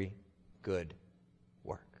every good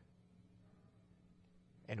work.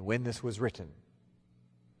 And when this was written,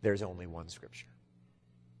 there's only one Scripture.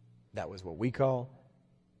 That was what we call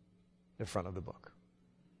the front of the book.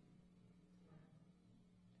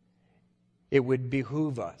 it would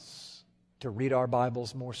behoove us to read our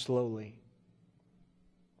Bibles more slowly.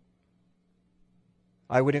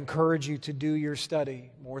 I would encourage you to do your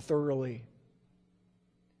study more thoroughly.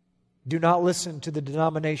 Do not listen to the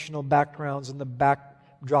denominational backgrounds and the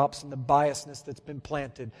backdrops and the biasness that's been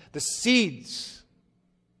planted. The seeds,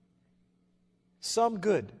 some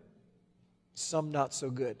good, some not so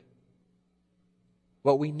good.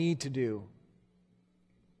 What we need to do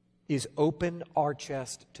is open our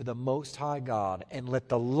chest to the Most High God and let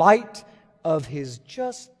the light of His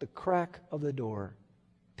just the crack of the door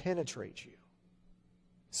penetrate you,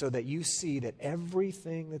 so that you see that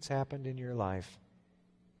everything that's happened in your life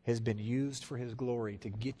has been used for His glory to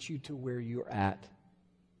get you to where you're at.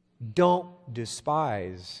 Don't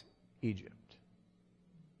despise Egypt.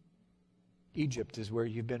 Egypt is where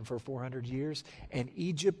you've been for 400 years, and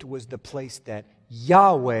Egypt was the place that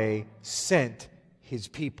Yahweh sent His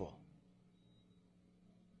people.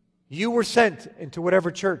 You were sent into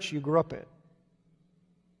whatever church you grew up in.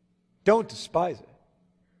 Don't despise it.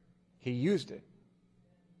 He used it.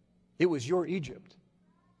 It was your Egypt.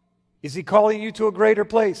 Is He calling you to a greater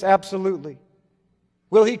place? Absolutely.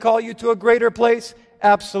 Will He call you to a greater place?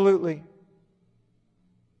 Absolutely.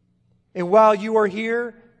 And while you are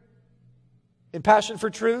here in Passion for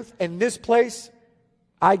Truth, in this place,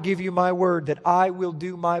 I give you my word that I will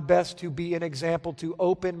do my best to be an example, to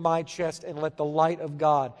open my chest and let the light of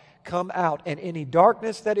God come out, and any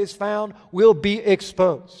darkness that is found will be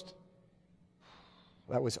exposed.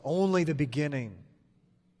 That was only the beginning.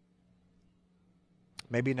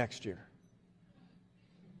 Maybe next year,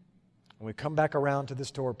 when we come back around to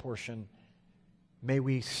this Torah portion, may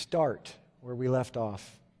we start where we left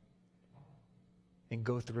off and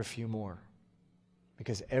go through a few more.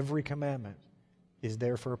 Because every commandment is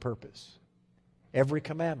there for a purpose. Every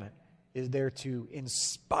commandment is there to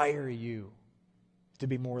inspire you to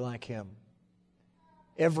be more like Him.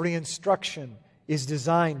 Every instruction is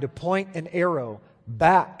designed to point an arrow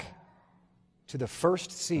back to the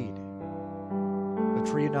first seed. The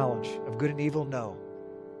tree of knowledge of good and evil? No.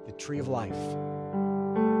 The tree of life.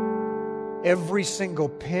 Every single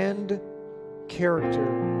penned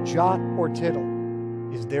character, jot or tittle,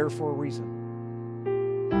 is there for a reason.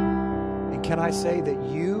 And can I say that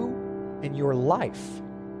you and your life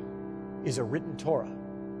is a written Torah?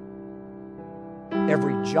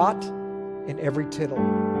 Every jot and every tittle.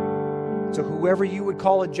 So whoever you would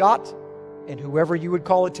call a jot and whoever you would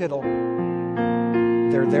call a tittle,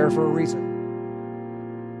 they're there for a reason.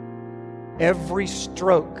 Every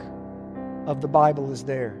stroke of the Bible is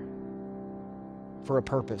there for a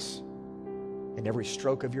purpose. And every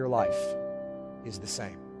stroke of your life is the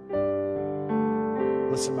same.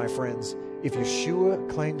 Listen, my friends, if Yeshua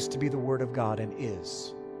claims to be the Word of God and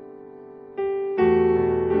is,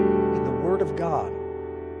 and the Word of God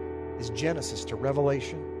is Genesis to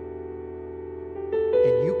Revelation,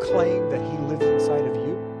 and you claim that He lives inside of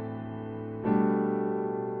you,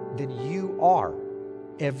 then you are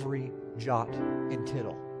every jot and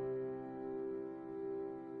tittle.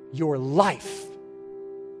 Your life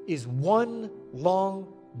is one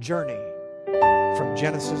long journey from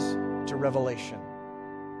Genesis to Revelation.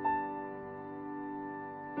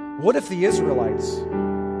 What if the Israelites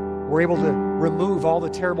were able to remove all the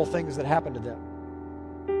terrible things that happened to them?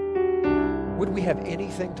 Would we have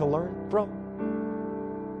anything to learn from?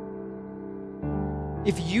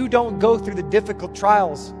 If you don't go through the difficult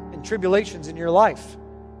trials and tribulations in your life,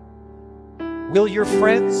 will your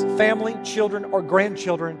friends, family, children, or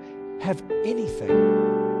grandchildren have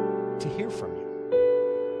anything to hear from you?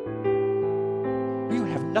 You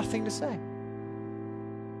have nothing to say.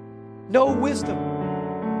 No wisdom.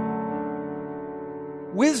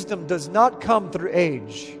 Wisdom does not come through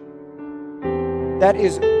age. That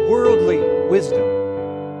is worldly wisdom.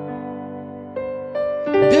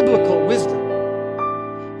 Biblical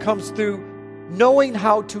wisdom comes through knowing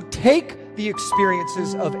how to take the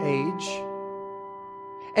experiences of age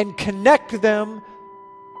and connect them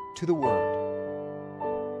to the Word.